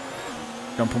on.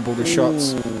 Jump on board with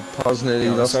shots. Paz nearly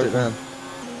lost it then.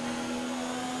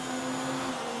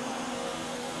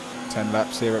 10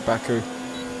 laps here at Baku.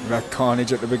 We've had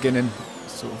carnage at the beginning.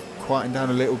 Sort of quieting down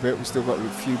a little bit. We've still got a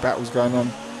few battles going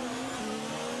on.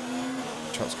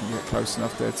 Shots can get close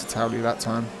enough there to Towley that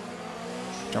time.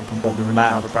 Jump on board with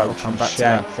another battle. Come back to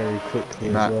that. Very quickly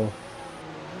Matt. as well.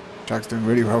 Jag's doing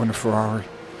really well in the Ferrari.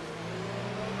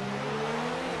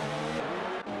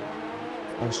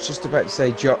 I was just about to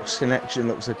say Jock's connection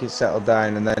looks like it's settled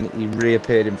down and then he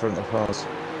reappeared in front of Paz.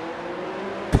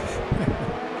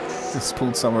 It's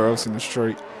pulled somewhere else in the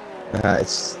street.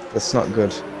 That's not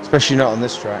good, especially not on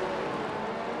this track.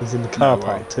 He's in the car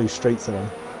park 2 streets away.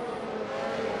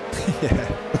 Yeah.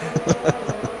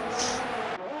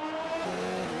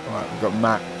 Alright, we've got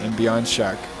Matt in behind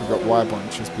Shag. We've got Wybon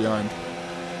just behind.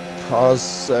 Paz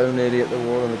so nearly at the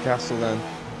wall of the castle then.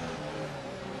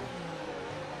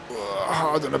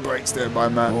 Hard on the brakes there by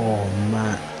Matt. Oh,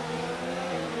 Matt.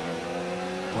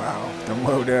 Wow, done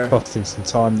well there. Cost him some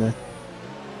time there.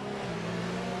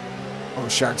 Oh,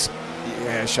 Shag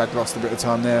lost a bit of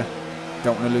time there.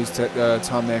 Don't want to lose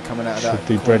time there coming out of that. Should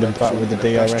be bread and butter with the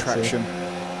DRS traction.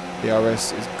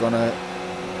 DRS is gonna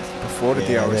before the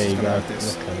DRS is gonna have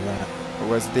this. Look at that. But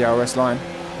where's the DRS line?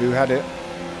 Who had it?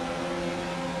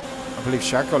 I believe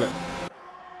Shag got it.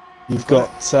 You've got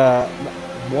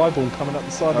Wyborn coming up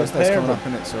the side of the pair. Coming up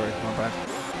in it. Sorry, my bad.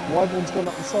 Wyborn's gone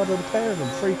up the side of the pair of them.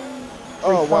 Three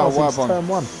wow, Wybon. Turn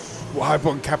 1.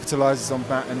 Wybon capitalises on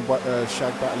Matt and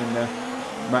Shag battling there.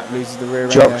 Matt loses the rear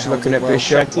end. Jock's looking at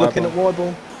Bishop. Shag's looking at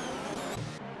Wyborn.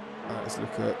 Let's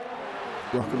look at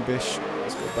Rock and Bish.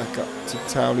 Let's go back up to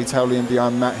Towley in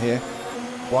behind Matt here.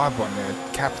 Wybon there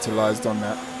capitalised on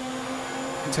that.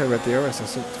 Until I read the DRS, I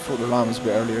thought the line was a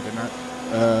bit earlier than that.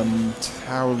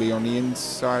 Towley on the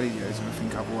inside. Yeah, there's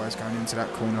nothing otherwise going into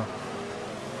that corner.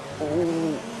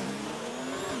 Oh.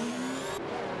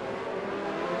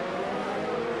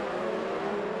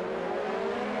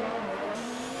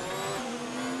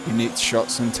 Unique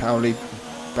shots and Towley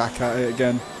back at it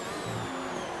again.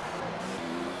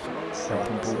 This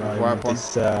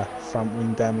front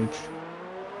wing damage.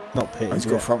 Not pitted. He's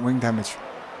got front wing damage.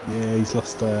 Yeah, he's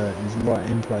lost his right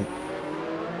end plate.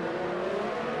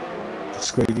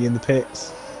 Squeaky in the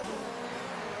pits.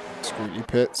 Scrutiny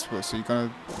pits. What's he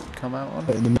gonna come out on?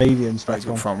 Putting the mediums Oh, back he's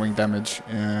got on. front wing damage.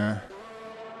 Yeah.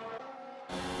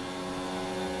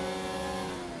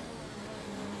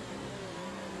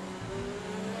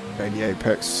 The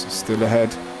Apex still ahead.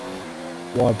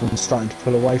 Wyborn's starting to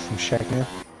pull away from Shag now.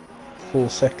 4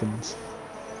 seconds.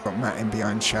 Got Matt in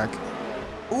behind Shag.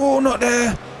 Oh, not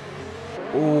there!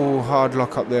 Oh, hard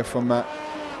lock up there from Matt.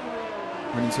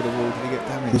 Went into the wall. Did he get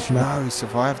damaged? No, he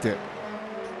survived it.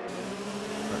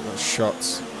 Got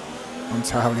shots on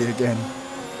Towley again.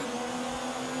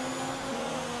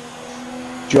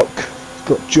 Jock.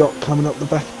 Got Jock coming up the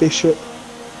back of Bishop.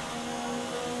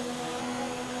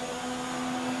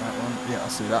 That one. Yeah, I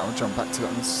see that. I'll jump back to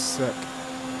that in a sec.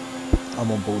 I'm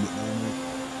on board it now,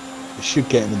 mate. It should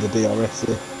get him in the DRS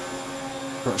here.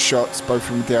 Got shots, both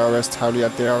from DRS. Towley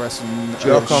had DRS and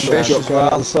Jock on Shag. Bishop as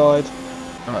well. Outside.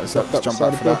 Alright, so let's jump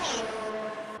back for that.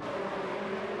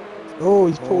 Oh,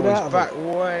 he's pulled out of back it.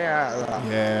 way out of that.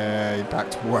 Yeah, he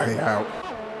backed way out.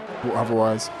 Well,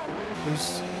 otherwise,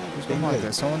 who's behind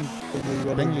there? Someone?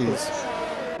 Bingley's.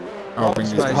 Oh,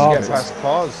 Bingley's Managed behind to get it. past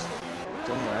Pos.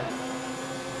 Somewhere.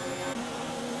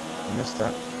 I missed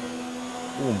that.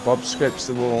 Oh, and Bob scrapes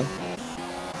the wall.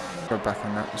 Go back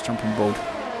on that. Let's jump on board.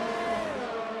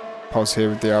 Pause here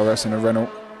with DRS and a Renault.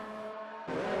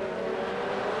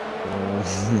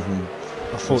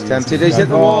 I thought He's tempted. He's hit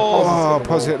the wall. Oh,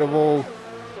 Pause hit the wall.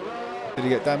 Did he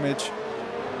get damage?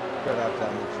 Could have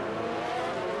damage.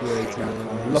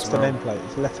 Yeah, lost an end plate.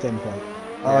 His left end plate.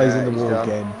 Oh, Yeah, he's in the he's wall done.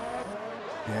 again.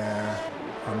 Yeah,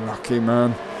 unlucky,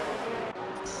 man.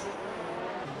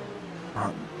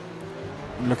 Oh,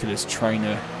 look at this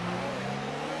trainer.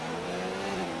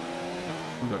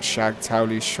 We've got Shag,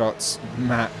 Towley's shots,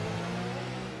 Matt.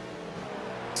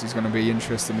 This is going to be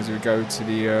interesting as we go to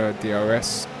the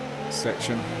DRS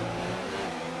section.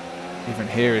 Even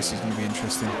here, this is going to be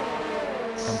interesting.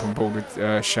 Jump on board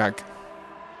with Shag.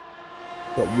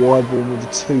 Got Wyborn with a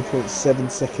 2.7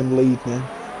 second lead now,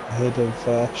 ahead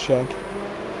of Shag.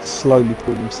 Slowly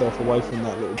pulled himself away from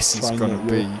that little This is train gonna that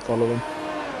be- you're following.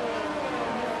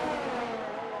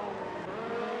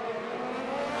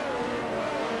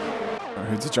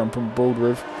 Who to jump on board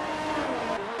with?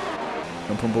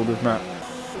 Jump on board with Matt.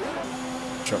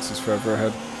 Shots is further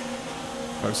ahead.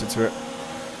 Closer to it.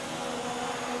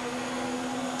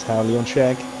 Towley on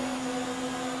Shag.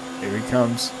 Here he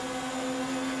comes.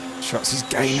 Shots is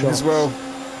gaining Shots. as well.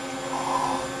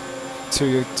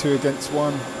 Two against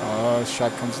one. Oh,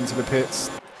 Shag comes into the pits.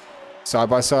 Side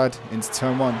by side into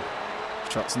turn one.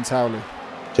 Shots and Towley.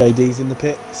 JD's in the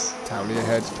pits. Towley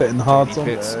ahead. Putting the hards on.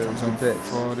 Pits Loads comes of on pits.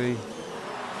 40.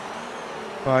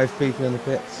 5 people in the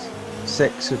pits.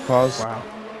 6 with Pos. Wow.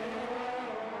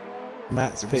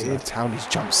 Matt's pitted. Towley's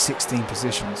jumped 16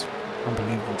 positions.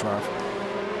 Unbelievable drive.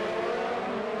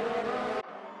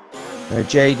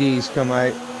 JD's come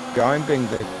out behind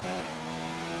Bingley.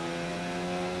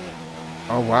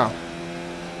 Oh wow.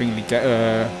 Bingley get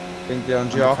Bingley on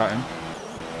Jock. undercut him.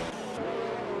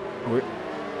 Oh,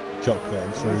 Jock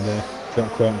getting through there.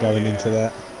 Jock weren't going into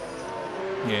that.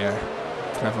 yeah.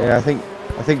 Clever. Yeah, I think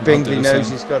Might Bingley do the knows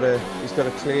same. he's got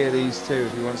to clear these two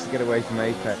if he wants to get away from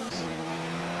Apex.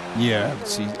 Yeah,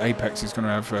 see, Apex is going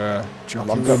to have Jock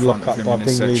in Good front lock of up him by in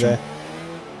this Bingley section. there.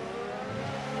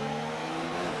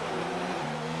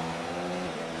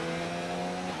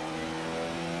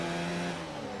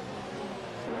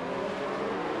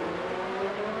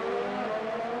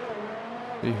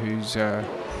 See who's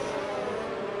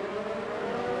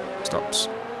stops.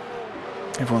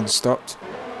 Everyone's stopped.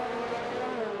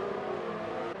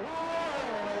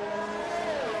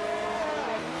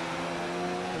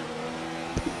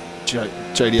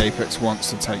 JD Apex wants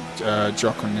to take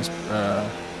Jock on this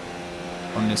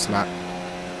lap.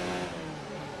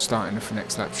 Starting for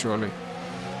next lap, surely.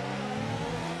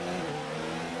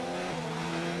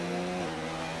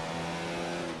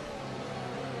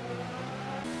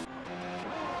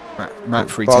 Matt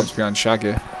 3 Bob. tenths behind Shag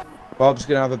here. Bob's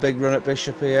going to have a big run at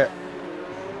Bishop here.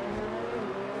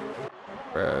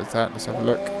 Where is that? Let's have a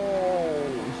look.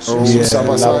 Oh, Yeah, side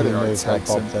by side, lovely it move by takes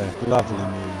Bob him. there. Lovely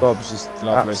move. Bob's just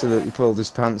Lovely. absolutely pulled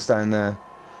his pants down there.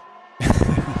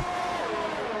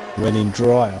 Went in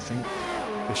dry, I think.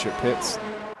 Bishop pits.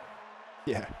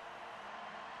 Yeah.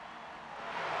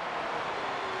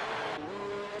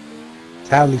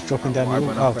 Towley's dropping down the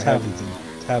Wyborn wall. up Oh, ahead. Towley's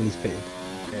in. Towley's pitted.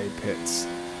 Yeah, he pits.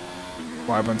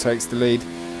 Wyborn takes the lead.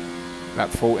 Lap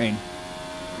 14.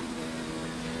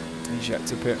 He's yet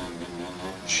to pit.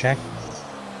 Shag.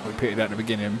 We pitted at the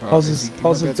beginning, but Pos he has might be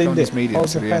able to go on binned this it. medium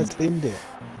Pos to the has end. binned it.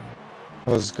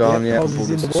 Pos gone, Yeah, yeah. Pos is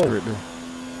in the wall. Screw it, Bill.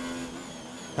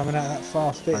 Coming out of that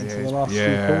fast bit Oh, into yeah, the last few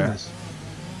yeah. corners.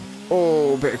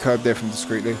 Oh, a bit of curb there from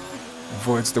Discreetly.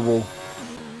 Avoids the wall.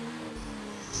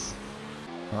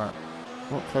 Right.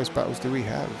 What close battles do we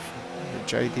have?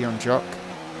 JD on Jock.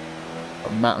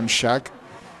 Got Matt on Shag.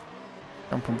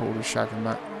 Jump on board with Shag and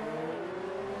Matt.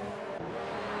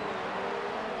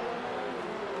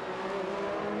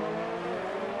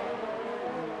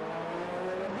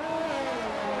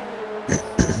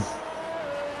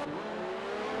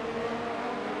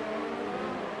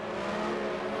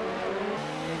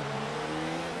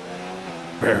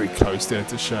 Very close there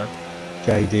to Shag.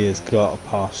 JD has got a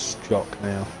pass Jock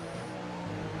now.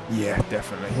 Yeah,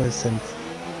 definitely. Where's them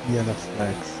yellow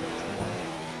flags?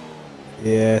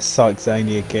 Yeah, Sykes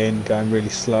Zaney again, going really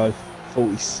slow.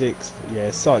 46.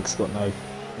 Yeah, Sykes got no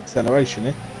acceleration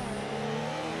here.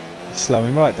 He's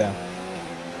slowing right down.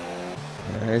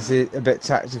 Is it a bit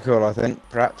tactical, I think,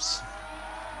 perhaps?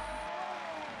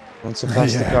 Wants a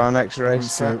faster car next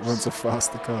race, Wants a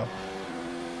faster car.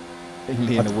 I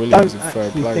Leona Williams in don't third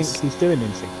actually place. think he's doing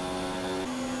anything.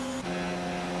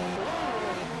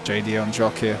 JD on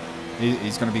Jock here.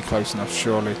 He's going to be close enough,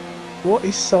 surely. What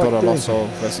is Sykes doing? Alonso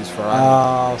versus Ferrari.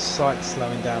 Oh, Sykes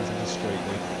slowing down for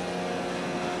Discreetly.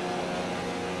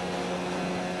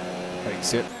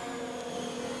 Takes it.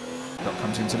 Jock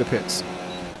comes into the pits.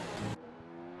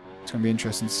 It's going to be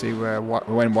interesting to see when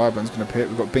Wyburn's going to pit.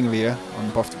 We've got Bingley here on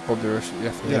Bob the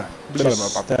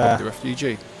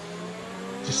Refugee.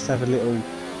 Just have a little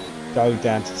go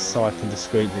down to Sykes and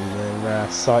Discreetly, where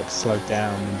Sykes slowed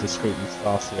down and Discreetly's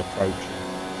fastly approaching.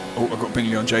 Oh, I've got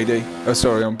Bingley on JD. Oh,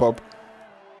 sorry, on Bob.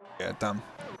 Yeah, damn.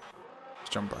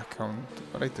 Let's jump back on.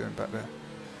 What are they doing back there?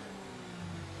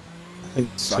 I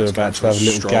think they're about to have a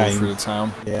little game through the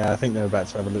town. Yeah, I think they're about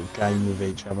to have a little game with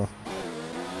each other.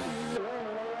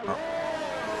 Oh.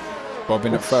 Bob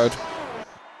in at third.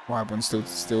 Wyburn's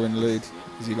still in the lead.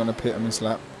 Is he going to pit him this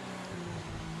lap?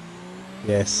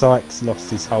 Yeah, Sykes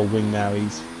lost his whole wing now.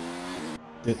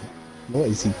 What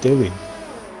is he doing?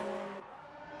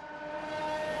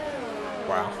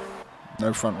 Wow.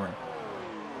 No front wing.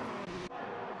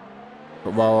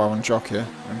 Got Rara on Jock here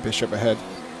and Bishop ahead.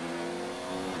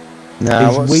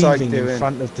 Nah, he's weaving in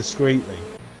front of Discreetly.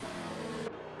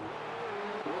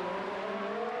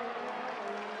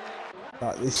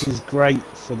 But this is great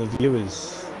for the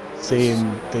viewers,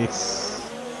 seeing this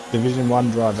Division 1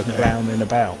 driver clowning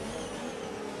about.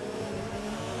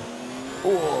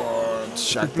 Oh,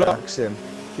 if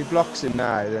he blocks him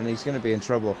now, then he's going to be in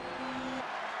trouble.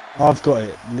 I've got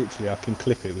it, literally, I can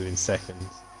clip it within seconds.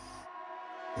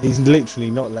 He's literally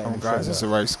not letting him guys, there's a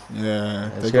race. Yeah,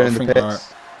 they've got to think about it.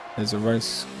 There's a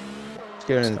race. It's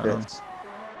going in the pits.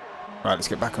 Right, let's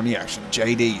get back on the action.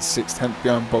 JD, 6th, 10th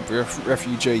behind Bob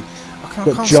Refugee. I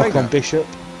can't Jock on Bishop.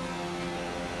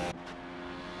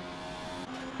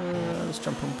 Let's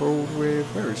jump on board with...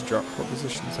 Where is Jock? What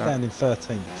position is that? Down in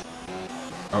 13th.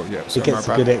 Oh, yeah. He gets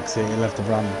a good exit, he'll have to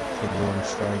run for the long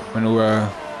straight. When all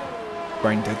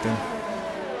brain dead then.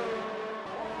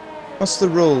 What's the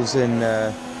rules in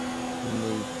the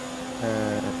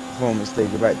Performance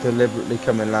League about deliberately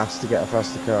coming last to get a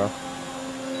faster car?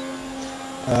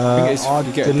 I'd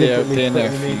deliberately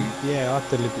put him in. Yeah, I'd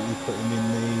deliberately put him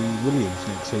in the Williams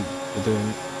next week for doing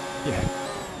it. Yeah.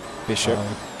 Bishop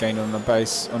gained on the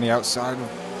base on the outside.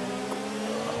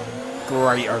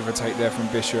 Great overtake there from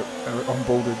Bishop on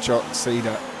board with Jock. See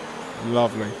that?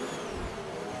 Lovely.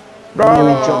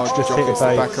 Jock's just hit the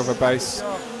back of a base.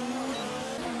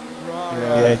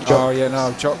 Yeah.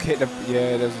 Jock hit the.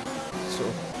 Yeah, there's sort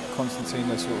of Constantine.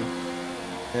 There sort of.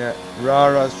 Yeah,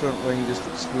 Rara's front wing just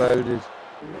exploded.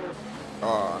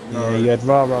 Oh no! Yeah, you had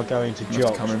Rara going to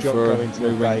Jock, Jock going to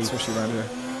the base. Especially around here.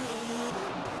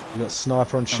 You got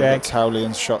Sniper on Shag.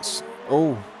 Towley shots.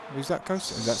 Oh, who's that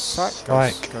ghosting? Is that Syke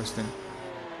ghosting?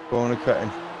 Corner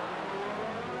cutting.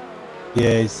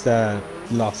 Yeah, his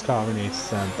last car in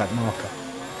his back marker.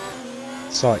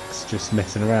 Sykes just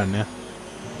messing around now.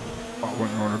 I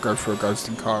wouldn't want to go for a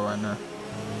ghosting car right now.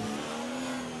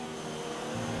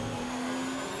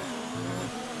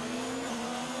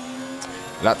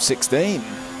 Lap 16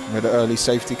 with an early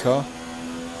safety car.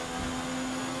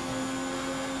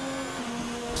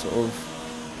 Sort of,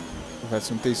 we've had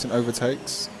some decent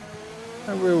overtakes.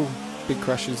 No real big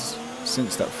crashes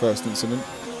since that first incident.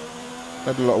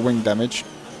 Had a lot of wing damage.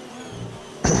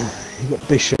 You've got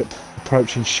Bishop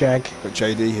approaching Shag. Got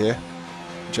JD here.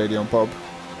 JD on Bob.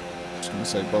 Just going to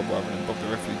say Bob rather than Bob the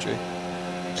Refugee.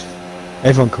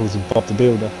 Everyone calls him Bob the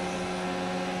Builder.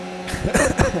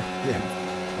 Yeah.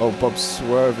 Oh, Bob's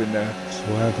swerving there.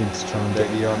 Swerving to try and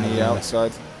JD on the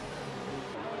outside.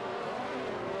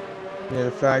 Yeah,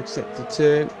 the flag sector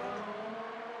 2.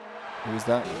 Who's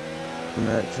that? I'm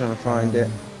trying to find it.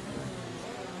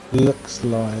 Looks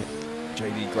like...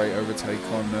 JD, great overtake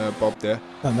on Bob there.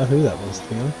 I don't know who that was, to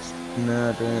be honest. No,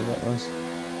 I don't know who that was.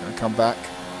 Gonna come back.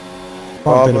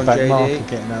 Might have been Bob a back on JD. marker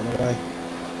getting out of the way.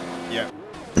 Yeah.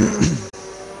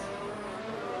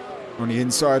 On the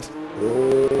inside.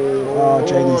 Oh,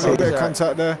 JD's a hit. bit of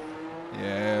contact there.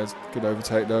 Yeah, it's a good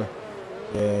overtake though.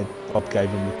 Yeah, Bob gave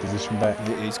him the position back.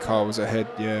 His car was ahead,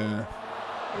 yeah.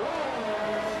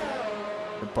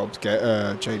 But Bob's get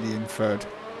JD in third.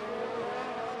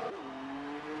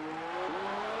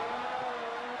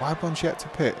 Wybon's yet to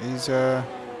pit. He's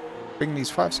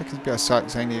Bingley's 5 seconds behind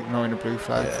Sykes, only ignoring the blue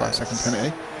flag, Yes. 5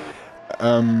 second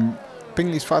penalty.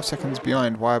 Bingley's 5 seconds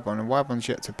behind Wybon, and Wybon's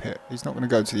yet to pit. He's not going to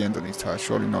go to the end on these tyres,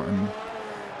 surely not. And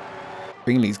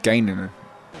Bingley's gaining it.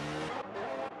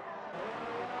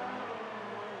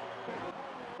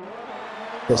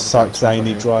 Got Sykes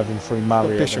only driving through Murray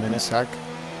at the Bishop and minute. Sag.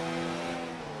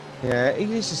 Yeah, he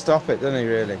needs to stop it, doesn't he,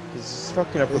 really? Because he's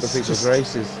fucking up other It's people's just-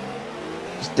 races.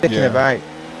 Just dicking Yeah. about.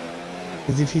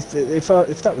 Because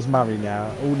if that was Murray now,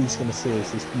 all he's going to see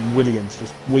is this Williams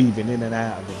just weaving in and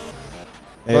out of him.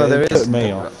 Well, there it is- put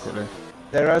me off.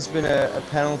 There has been a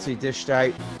penalty dished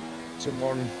out to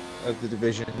one of the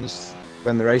divisions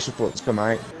when the race reports come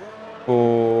out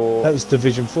for That was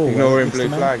Division 4. ignoring wasn't it, blue Mr.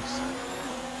 Man? flags.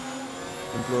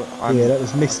 Yeah, that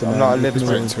was Mr. I'm Man. not at He liberty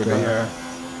ignored, Straight to the,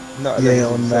 not at yeah, liberty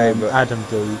to on say, but Adam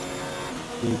Dude.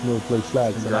 He ignored blue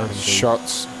flags on Adam Dude.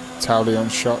 shots. Towley on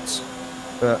shots.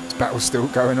 But This battle's still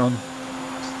going on.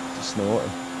 just snorting.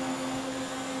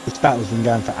 This battle's been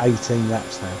going for 18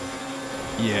 laps now.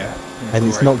 Yeah. And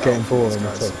it's Great not battle getting for these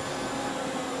boring at guys. all.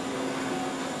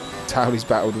 Towley's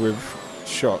battled with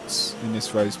shots in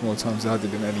this race more times than I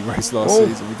did in any race last Oh.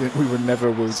 season. We were never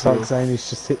able to. Sykes only's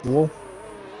just hit the wall.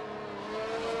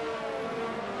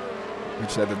 We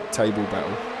just had a table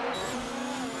battle.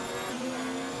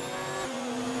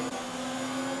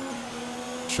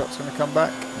 Shot's going to come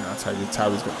back. No, I'll tell you,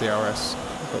 Towley's got DRS.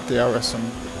 He's got DRS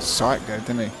on Syke there,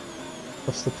 didn't he?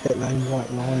 What's the pit lane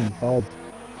white line, Bob?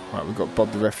 Right, we've got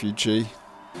Bob the refugee.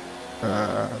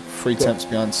 3 tenths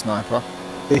behind Sniper.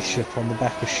 Bishop on the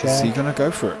back of Is he Shag. going to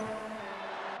go for it?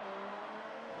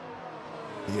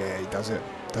 Yeah, he does it.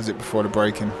 Does it before the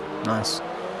braking. Nice.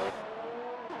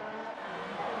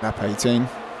 Lap 18.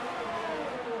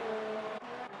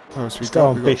 Oh, so Let's go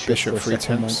on we've got Bishop Bishop for a 3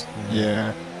 second, tenths. mate.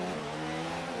 Yeah.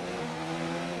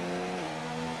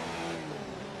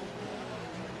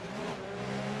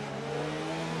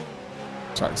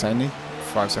 Sykes only.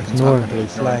 5 seconds Ignoring up. blue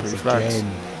Ignoring flags blue flags.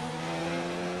 again.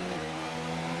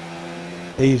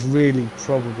 He's really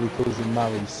probably causing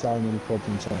Murray so many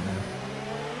problems right now.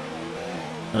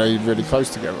 Are they really close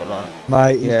together? Like,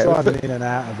 Mate, he's Yeah, driving but- in and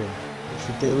out of him. It's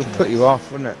It ridiculous. would put you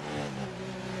off, wouldn't it?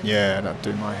 yeah, that'd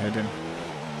do my head in.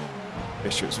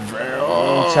 Bishop's very.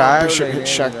 Oh, Oh, Bishop hit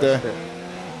Shag there.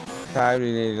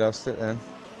 Towley nearly lost it then.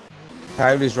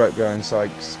 Towley's right behind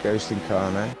Sykes' ghosting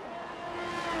car now.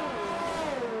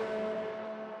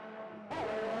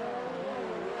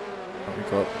 We've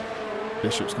got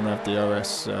Bishop's going to have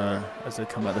DRS as they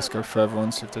come out. Let's go further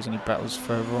on, see if there's any battles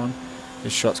further on.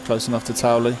 His shot's close enough to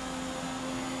Towley.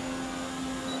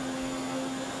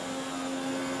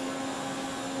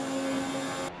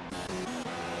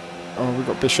 Oh, we've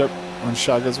got Bishop on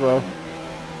Shag as well.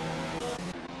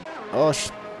 Oh,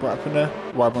 what happened there?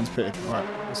 Wybon's pitted. Right,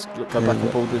 let's go back on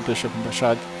board with Bishop and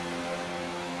Shag.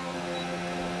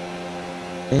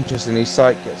 Interestingly,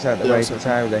 Syke gets out of the Yeah, way so- for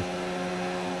Towley.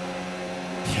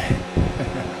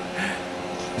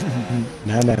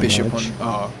 No, Bishop Marge. on.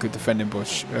 Oh, good defending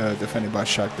defended by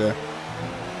Shag there.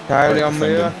 Towley Great on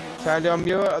Muir. defending. Towley on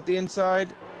Muir at the inside.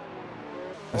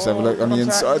 Let's have a look on the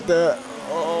contact. inside there.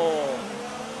 Oh,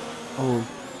 oh,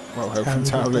 well help from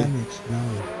Towley got Towley.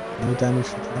 damage. No damage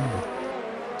for Towley.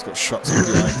 He's got shots in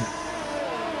behind.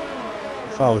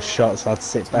 If I was shots, I'd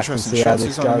sit back and Interesting see how shots.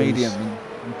 this He's on the goes. medium and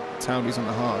Towley's on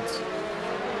the hards.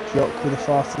 Jock with the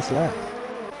fastest lap.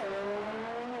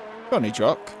 Johnny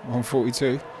Jock,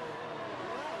 142.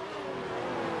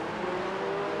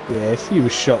 Yeah, if you were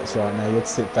shots right now, you'd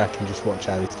sit back and just watch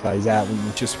how this plays out, wouldn't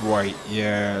you? Just wait,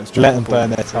 yeah. let's Let jump them aboard burn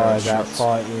their for tyres out, shots.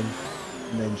 fighting,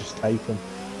 and then just take them.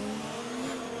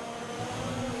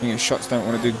 I think shots don't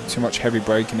want to do too much heavy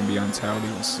braking and behind Towley.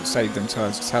 Wants to save them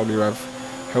tyres. Towley will have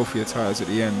healthier tyres at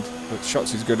the end. But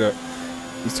Shots is good at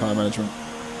his tyre management.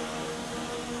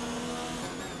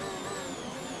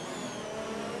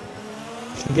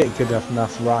 If you get good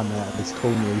enough run out of this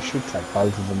corner, you should take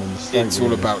both of them on the straight. It's all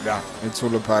really. about that. It's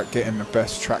all about getting the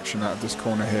best traction out of this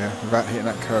corner here without hitting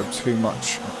that curb too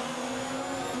much.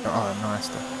 Oh, nice.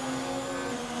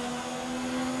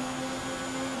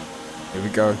 Here we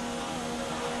go.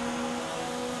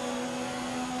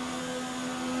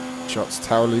 Shots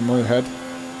Towley, Moorhead.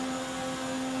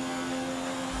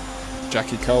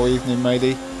 Jackie Cole, evening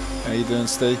matey. How you doing,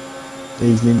 Steve?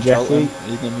 Evening, Jackie. Charlton,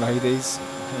 evening, ladies.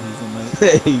 Evening,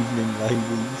 mate. Evening,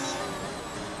 ladies.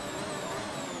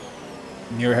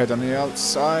 Muirhead on the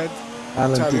outside.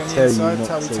 Alan Towley did on the tell you inside. not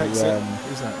Towley to takes it.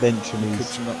 Who's that? mention his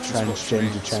Could you not just watch me?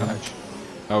 transgender change.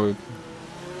 Oh.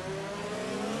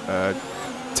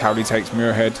 Towley takes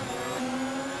Muirhead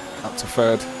up to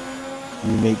third.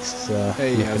 Unique's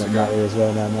Hey, looking how's at it going? Murray as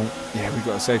well now, mate. Yeah, we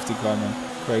got a safety car, man.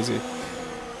 Crazy.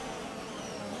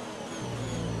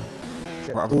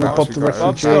 What other Ooh, battles Bob we the got?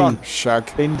 Bob's refugee. gone.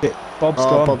 Shag. Binned it. Bob's Oh,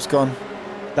 gone. Bob's gone.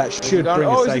 That should bring a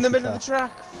Oh, he's safety in the middle car. of the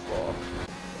track.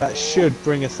 That should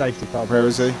bring a safety car. Where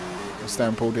is he? I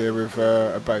stand pulled here with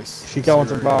a base. If you go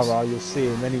onto See where he is. Rara, you'll see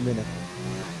him any minute.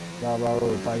 Rara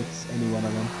or Bates, any one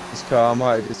of them. His car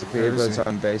might have disappeared Where by is the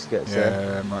time base gets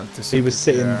there. Yeah, might have He was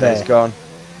sitting yeah. there. He's gone.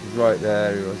 He's right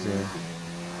there. He was. Yeah.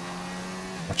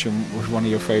 Watching with one of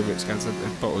your favourites gets a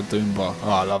bottle of Doom Bar. Oh,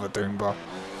 I love a Doom Bar.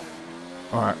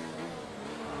 Alright.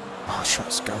 Oh,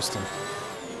 shots ghosting.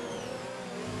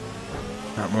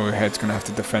 That Moorhead's going to have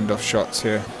to defend off shots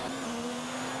here.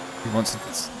 He wants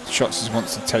to, Shots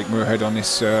wants to take Moorhead on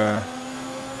this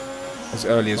as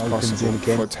early as Vulcan's possible in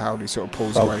again. before Towley sort of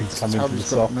pulls Vulcan's away. coming from Towley's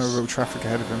the got softs. no real traffic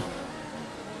ahead of him.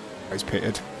 He's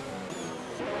pitted.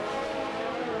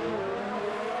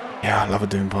 Yeah, I love a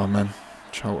Doom Bar, man.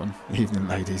 Charlton, evening,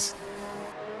 ladies.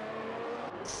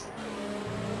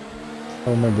 I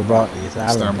remember rightly, it's Alan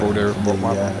Istanbul, there, for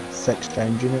what the one? sex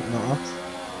change in it, not us.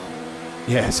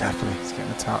 Yeah, exactly. He's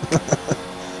getting attacked.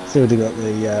 He's already got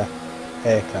the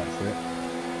haircut for it.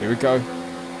 Here we go.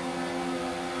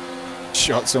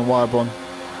 Shots on Wirebon.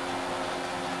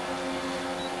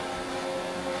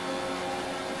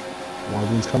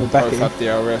 Wyborn's coming back Both at had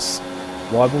him. DRS.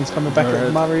 Wyborn's coming back Moorhead.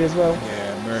 at Murray as well.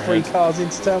 Yeah, 3 Muirhead. cars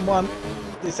into turn 1.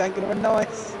 This ain't going to be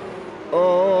nice.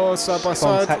 Oh, side by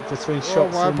side. Contact between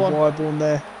Shots and Wyborn. Wyborn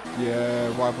there. Yeah,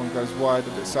 Wirebon goes wide,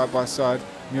 a bit side by side.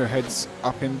 Muirhead's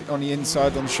up in on the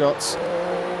inside on shots.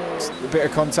 A bit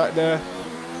of contact there.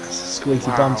 That's a squeaky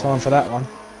Wow. bum time for that one.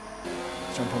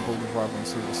 Jump on board with Wirebon.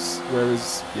 See where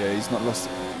is? Yeah, he's not lost.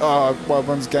 Oh,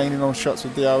 Wirebon's gaining on shots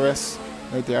with DRS.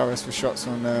 No DRS for shots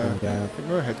on. I think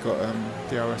Muirhead got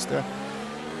DRS there.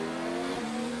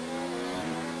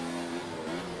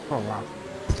 Oh wow.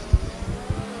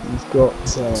 He's got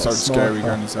So scary Sniper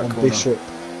going into that on corner. Bishop.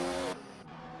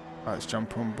 Right, let's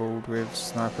jump on board with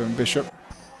Sniper and Bishop.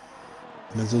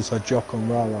 And there's also Jock on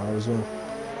Rara as well.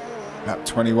 Lap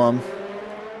 21.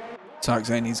 Tarek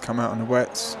Zani's come out on the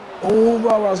wets. Oh,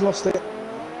 Rara's lost it.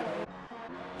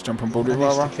 Let's jump on board with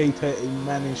Managed Rara. to keep it. He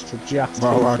managed to just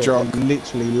Rara keep it. Jock. He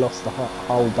literally lost the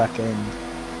whole back end.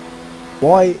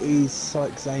 Why is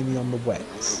Zani on the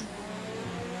wets?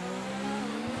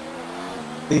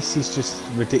 This is just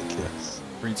ridiculous.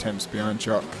 3 tenths behind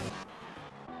Jock.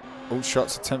 All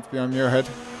shots a tenth behind Muirhead.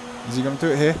 Is he going to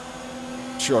do it here?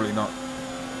 Surely not.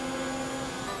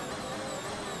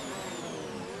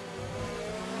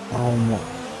 Oh my.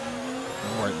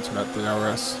 I'll wait until that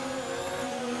DRS.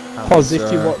 Pause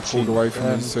if you're watching. Pulled away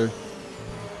from these two. Maybe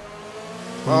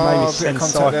Oh, a bit of send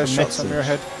contact there. Cypher Shots on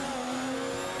message. Muirhead.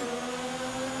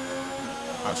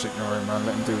 I'll just ignore him, man.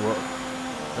 Let him do what.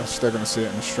 They're going to see it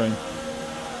in the stream.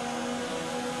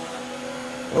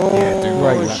 Oh, Yeah, do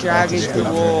great. shag Yeah, into the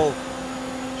lovely. wall.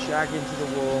 Shag into the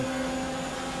wall.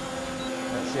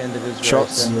 That's the end of his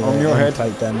Shots. race. then. On your head.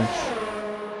 Plate damage.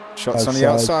 Shots Both on the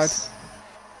outside. sides.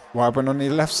 Wyburn on the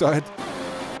left side.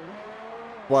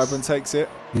 Wyburn takes it.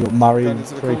 You got Murray Going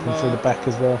into the creeping corner. through the back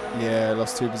as well. Yeah,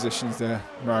 lost 2 positions there.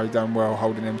 Murray done well,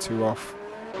 holding them 2 off.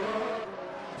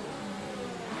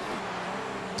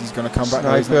 He's going to come back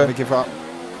now. He's not Sniper. going to give up.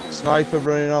 Sniper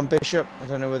running on Bishop. I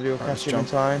don't know whether he'll Right, catch him jump.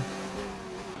 in time.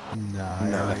 No, No,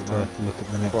 you'll have he to won't. look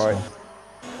at the next Right. one.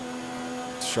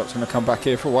 Shot's going to come back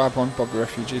here for Wyburn. Bob the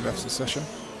refugee left the session.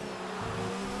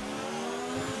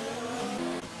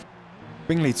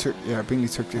 Bingley took That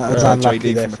was JD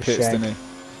unlucky there from the for pits, Shag. didn't he?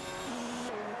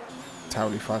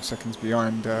 Towley 5 seconds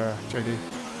behind JD.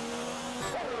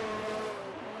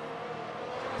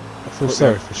 I feel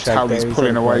sorry for Shag. Towley's there, he's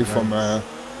pulling had a away great from race.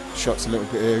 shots a little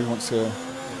bit here. He wants to.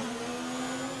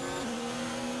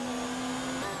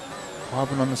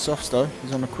 Wyburn on the softs though.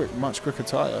 He's on a much quicker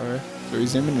tyre here, so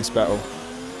he's in this battle.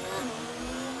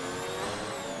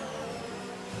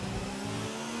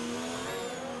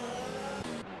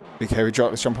 Big hairy drop.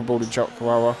 Let's jump on board with Jock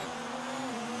Kawawa.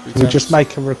 We'll just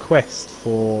make a request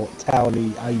for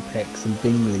Towley, Apex and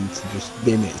Bingley to just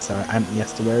bin it so Anthony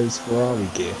has to wear his Ferrari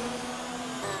gear.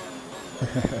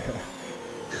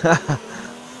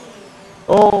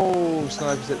 Oh,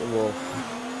 Sniper's at the wall.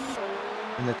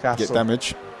 in the castle. Get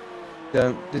damage.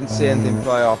 Didn't see anything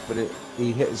fly off, but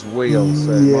he hit his wheel,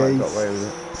 so he might have got away with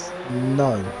it.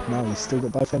 No, he's still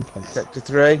got both end plates. Sector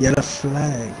 3. Yellow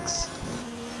flags.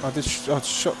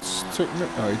 Shots took him.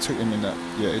 Oh, he took him in that.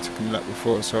 Yeah, he took him in that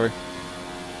before. Sorry.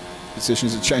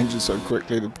 Positions are changing so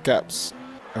quickly. The gaps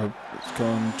are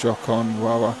gone. Jock on.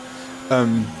 Wawa.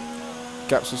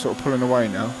 Gaps are sort of pulling away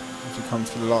now as we come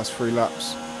to the last 3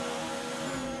 laps.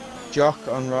 Jock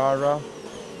on Rara.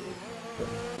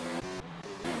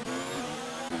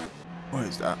 What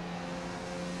is that?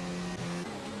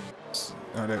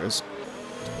 Oh, there it is.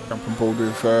 Jump on board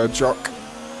with Jock.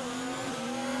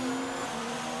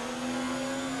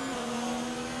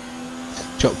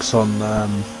 Jock's on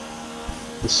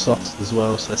the soft as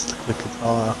well, so that's the quicker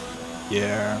tyre.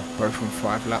 Yeah, both on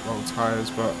 5 lap roll tyres,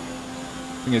 but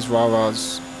the thing is,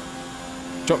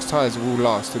 Jock's tyres will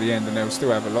last to the end and they'll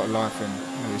still have a lot of life and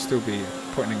they'll still be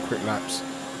putting in quick laps.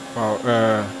 While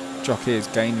Jock is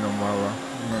gaining on Wawa.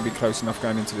 He won't be close enough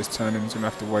going into this turn, he's going to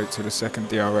have to wait till the second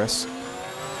DRS.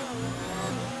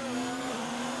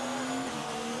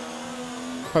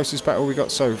 Closest battle we got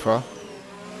so far.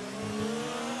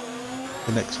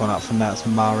 The next one up from that's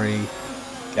Murray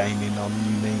gaining on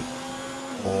Unique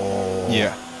or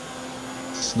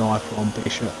Sniper on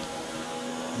Bishop.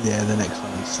 Yeah, the next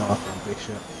one is Sniper on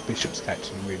Bishop. Bishop's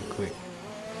catching him really quick.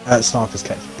 Sniper's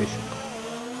catching Bishop.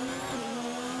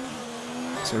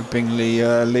 So Bingley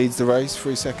leads the race,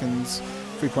 3 seconds,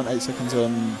 3.8 seconds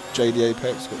on JD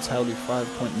Apex. Got Towley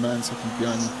 5.9 seconds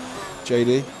behind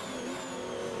JD.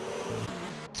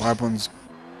 Wybon's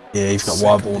he's got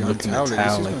Wyborn looking at Towley. Towley.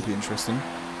 This is going to be interesting.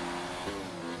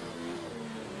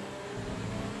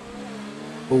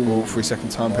 Oh, 3 second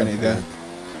time penalty there.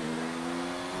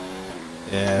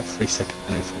 Yeah, 3 second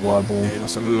penalty for Wyborn. Yeah, he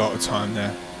lost a lot of time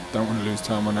there. Don't want to lose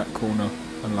time on that corner.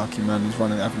 Unlucky man, he's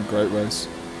running, having a great race.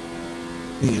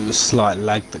 I think it was slight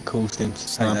lag that caused him to take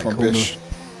Snap that on corner. Bish.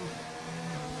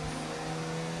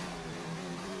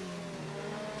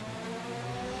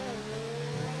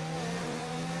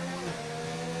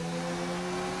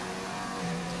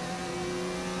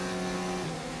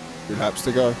 Two laps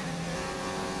to go.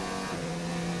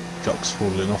 Jock's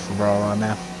falling off of Rara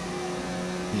now.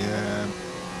 Yeah,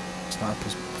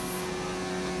 Sniper's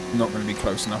not going to be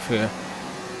close enough here.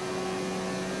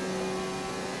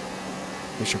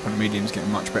 Bishop on the medium's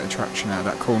getting much better traction out of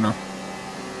that corner.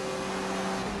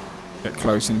 Get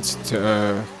close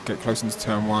into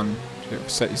turn 1.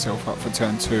 Set yourself up for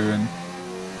turn 2 and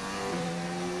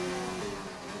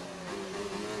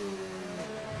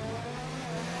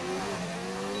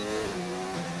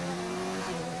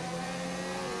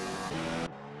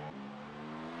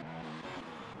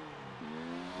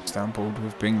down board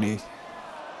with Bingley.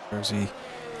 Where is he?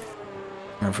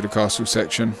 Going for the castle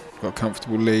section. Got a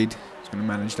comfortable lead. He's going to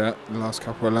manage that the last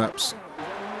couple of laps.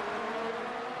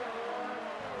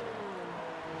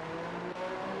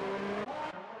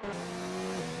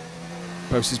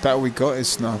 Closest battle we got is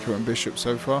Sniper and Bishop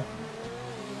so far.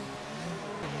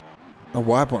 Oh,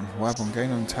 Wybon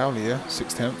gain on Towley, yeah?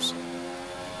 6 tenths.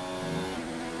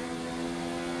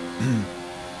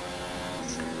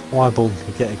 Wyborn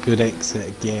can get a good exit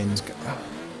again.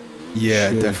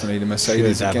 Yeah, definitely the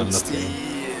Mercedes against.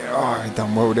 Oh, he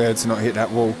done well there to not hit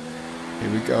that wall. Here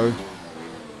we go.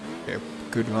 Get a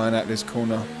good line at this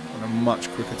corner on a much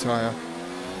quicker tyre.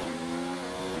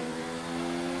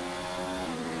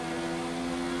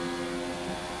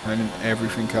 Turning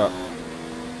everything up.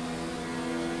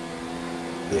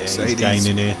 Yeah, Mercedes, he's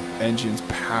gaining here. Engines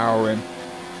powering.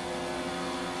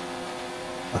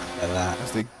 Look at that.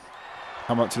 As they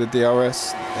come up to the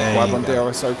DRS. Wybon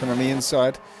DRS open on the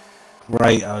inside.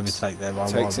 Great overtake there by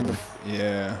Takes Wyborn. him.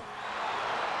 Yeah.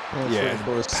 Yeah,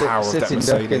 the power of that sitting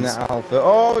duck in Mercedes. that Alpha.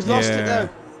 Oh, he's lost it though.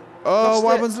 Oh,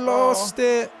 Lost Wybon's it. lost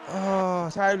it. Oh,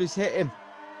 Towley's hit him.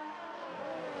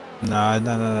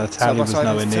 No. Towley was side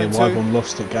nowhere into near. turn 2. Wyborn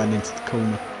lost it going into the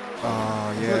corner. Oh,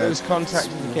 I thought yeah. there was contact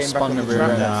as he came back on the rear track.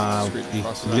 end. No, Squeaked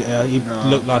past that. he No.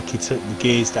 looked like he took the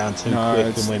gears down too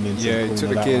quick and went into the yeah, corner he took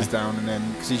the that gears way. down and then,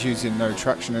 because he's using no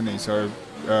traction, isn't he? So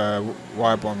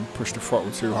Wybon pushed the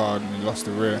throttle too hard and he lost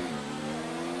the rear.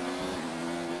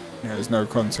 Yeah, there's no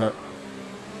contact.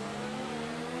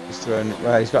 He's thrown.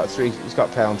 Well, he's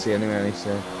got penalty anyway.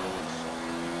 So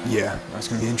Yeah, that's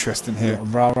going to be interesting here.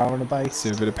 Rara on the base. See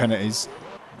a bit of penalties.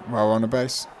 While we're on the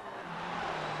base.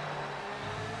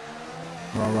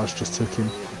 Rara's just took him.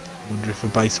 Wonder if the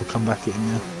base will come back at him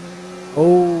now.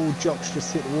 Oh, Jock's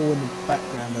just hit the wall in the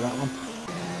background of that one.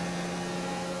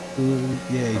 Ooh,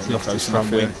 yeah, he's Probably lost his close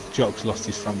front enough wing. Jock's lost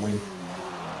his front wing.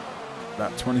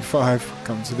 Lap 25,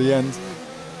 come to the end.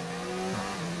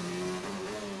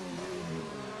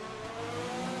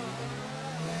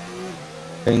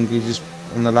 Bingley just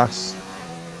on the last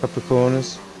couple of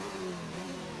corners.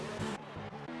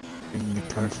 Bingley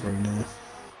come through now.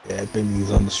 Yeah,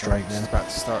 Bingley's on the straight now. Just about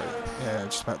to start. Yeah,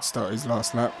 just about to start his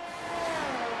last lap.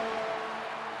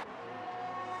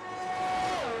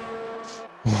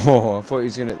 Oh, I thought he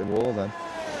was going to hit the wall then.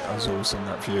 That was awesome,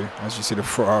 that view. As you see the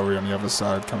Ferrari on the other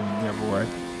side coming the other way.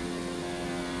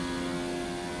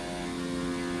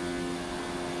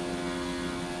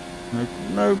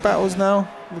 No battles now.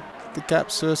 The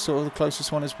gaps are sort of the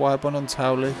closest one is Wyborn on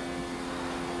Towley.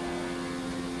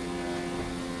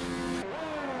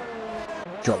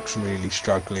 Jock's really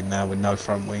struggling now with no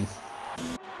front wing.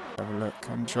 Have a look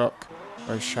on Jock.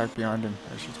 There's Shag behind him.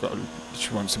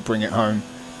 She wants to bring it home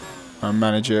and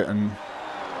manage it, and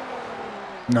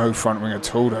no front wing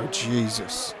at all though.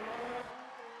 Jesus.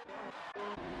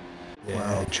 Yeah,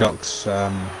 Wow. Jock's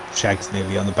Shag's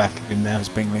nearly on the back of him now. There's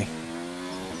Bingley.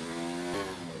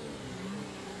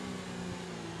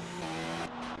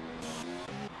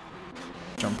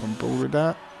 Jump on board with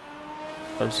that.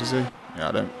 Close is he? Yeah,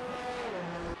 I don't.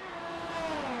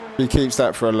 He keeps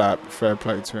that for a lap. Fair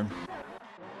play to him.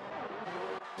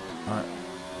 Right.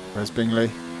 Where's Bingley?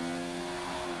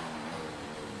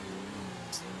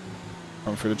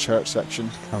 Going through the church section.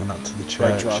 Coming up to the church.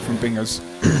 Great drive from Bingers.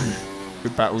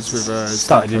 Good battles with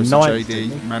Started in ninth, JD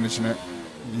didn't he? managing it.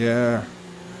 Yeah.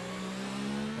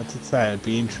 I did say it'd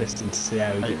be interesting to see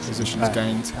how he 8 gets positions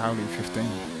gained. Howley 15.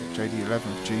 JD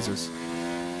 11th. Jesus.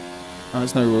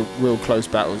 There's no real close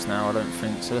battles now, I don't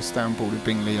think. So let's stay on board with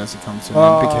Bingley as he comes in.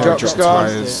 Oh, Big hair Jock drop scarred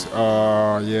tyres.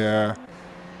 Oh, yeah.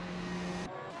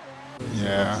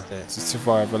 Yeah. lost it. To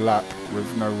survive a lap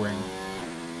with no wing.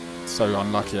 So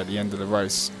unlucky at the end of the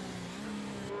race.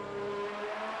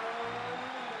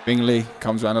 Bingley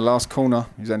comes around the last corner.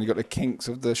 He's only got the kinks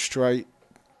of the straight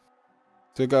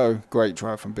to go. Great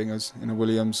drive from Bingers in a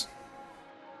Williams.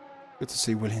 Good to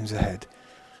see Williams ahead.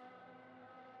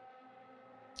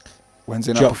 When's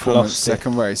in our Jock performance? lost it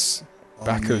Second race. on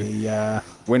Baku. the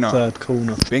Winner. third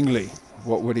corner. Bingley.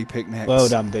 What would he pick next? Well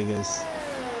done, Bingers.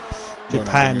 Well done,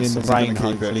 Japan Bingers. in the Is he gonna rain, keep it?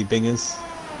 hopefully, Bingers.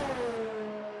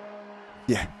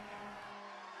 Yeah.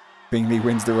 Bingley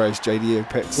wins the race. JD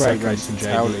picked Great second. race from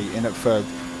JD. Towley in at third.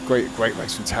 Great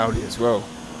race from Towley as well.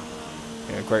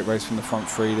 Yeah, great race from the front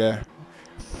three there.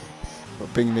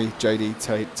 Got Bingley,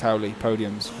 JD, Towley,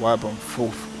 podiums. Wyborn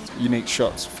fourth. Unique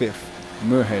shots fifth.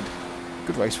 Muirhead.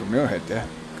 Good race from Muirhead there.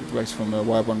 Good race from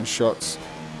Wyborn and shots.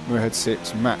 Muirhead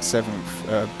sixth. Matt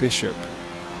seventh. Bishop.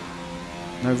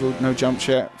 No jumps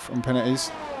yet from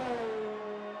penalties.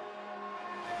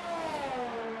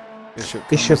 Bishop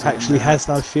comes in actually at has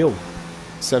no fuel.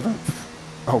 7th.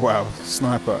 Oh wow.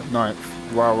 Sniper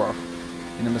 9th. Wawa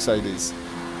in the Mercedes.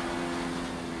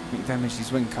 He damaged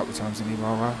his wing a couple of times in the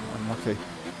Wawa. Unlucky.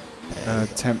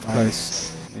 10th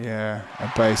place. Yeah.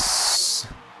 A base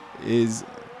is.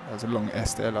 There's a long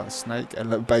S there like a snake.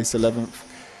 Base 11th.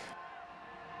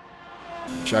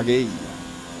 Shaggy.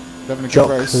 11 a good Jock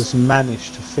race. has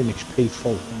managed to finish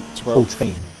P4. 12th.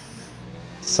 14.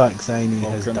 Saxony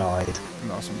has Vulcan. died.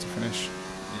 Last one to finish.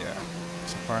 Yeah.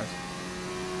 Surprise.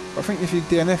 I think if you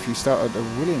DNF, you start at the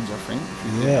Williams, I think. If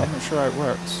you did. Yeah. I'm not sure how it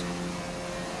works.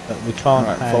 But we can't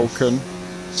Right, have Vulcan.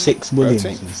 6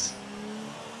 Williamses.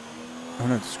 Oh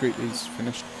no, discreetly's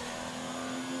finished.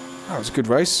 That was a good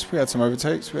race. We had some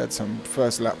overtakes. We had some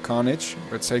first lap carnage.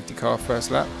 We had safety car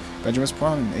first lap. Benjamin's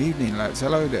Prime. Evening, lads.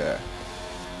 Hello there.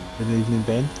 Good evening,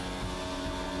 Ben.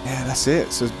 Yeah, that's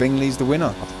it. So Bingley's the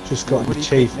winner. Just What got would an he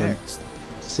pick achievement. next?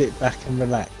 Sit back and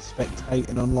relax. Spectate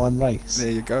an online race.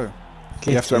 There you go. Get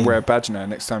You have to in. wear a badge now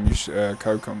next time you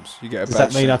co-coms. You get a Does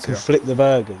badge. that mean I sent to can you. flip the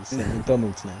burgers at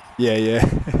McDonald's now? Yeah, yeah.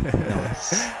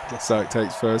 Nice. Syke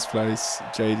takes first place,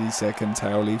 JD second,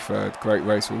 Towley third. Great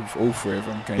race, all three of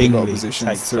them gained a lot of Bingley positions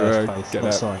takes to first place. get Oh,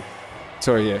 that.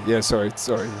 sorry.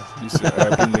 Sorry. You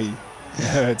said, Bingley,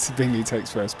 Bingley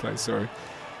takes first place. Sorry.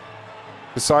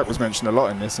 The Syke was mentioned a lot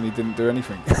in this, and he didn't do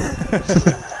anything.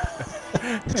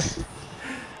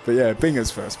 But yeah,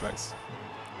 Binger's first place.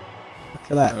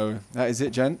 Look at that. So that is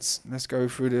it, gents. Let's go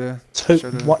through the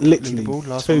Literally leaderboard,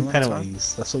 last 2 one on that time.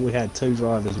 penalties. That's all we had. 2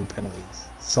 drivers with penalties.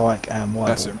 Syke and White.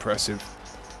 That's impressive.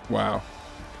 Wow.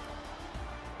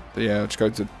 But yeah, let's go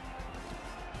to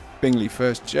Bingley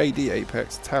first, JD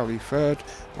Apex, Towley third,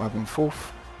 Wyborn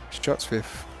fourth, Struts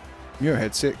fifth,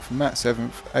 Muirhead sixth, Matt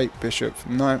seventh, 8 Bishop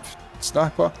 9th,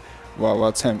 Sniper,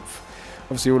 Wawa 10th.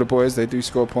 Obviously all the boys, they do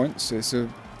score points. It's a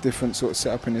different sort of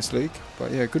setup in this league.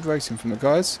 But yeah, good racing from the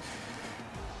guys.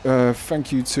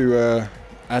 Thank you to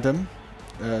Adam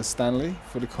Stanley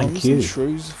for the comms, Thank you. and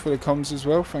Shrews for the comms as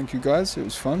well. Thank you guys, it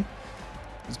was fun.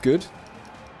 It was good.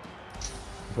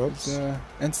 It was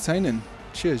entertaining.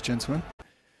 Cheers, gentlemen.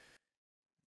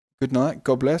 good night.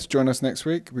 God bless. Join us next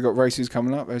week. We've got races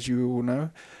coming up, as you all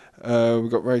know. We've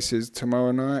got races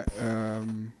tomorrow night.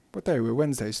 What day? We're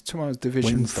Wednesday. So tomorrow's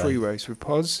Division 3 race with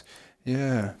Pos.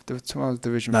 Yeah, tomorrow's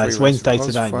Division 3 No, race it's Wednesday with Pos,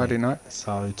 today, Friday mate. night.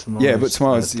 So tomorrow. Yeah, but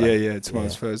tomorrow's Thursday.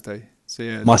 tomorrow's Thursday. So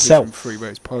yeah, Myself, Division 3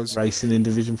 race Pos. racing in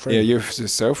Division 3. Yeah, you're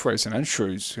yourself racing and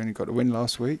Shrews, who only got the win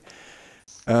last week.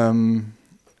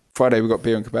 Friday we got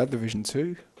Beer and Kebab Division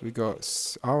 2. We got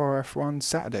RRF1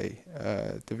 Saturday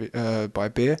by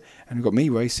Beer, and we got me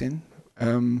racing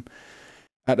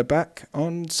at the back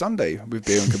on Sunday with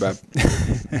Beer and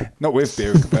Kebab. Not with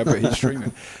Beer and Kebab, but he's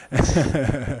streaming.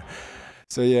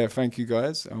 So yeah, thank you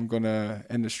guys. I'm gonna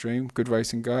end the stream. Good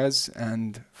racing, guys,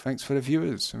 and thanks for the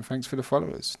viewers and thanks for the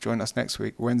followers. Join us next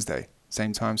week, Wednesday,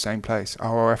 same time, same place.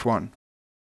 RRF1.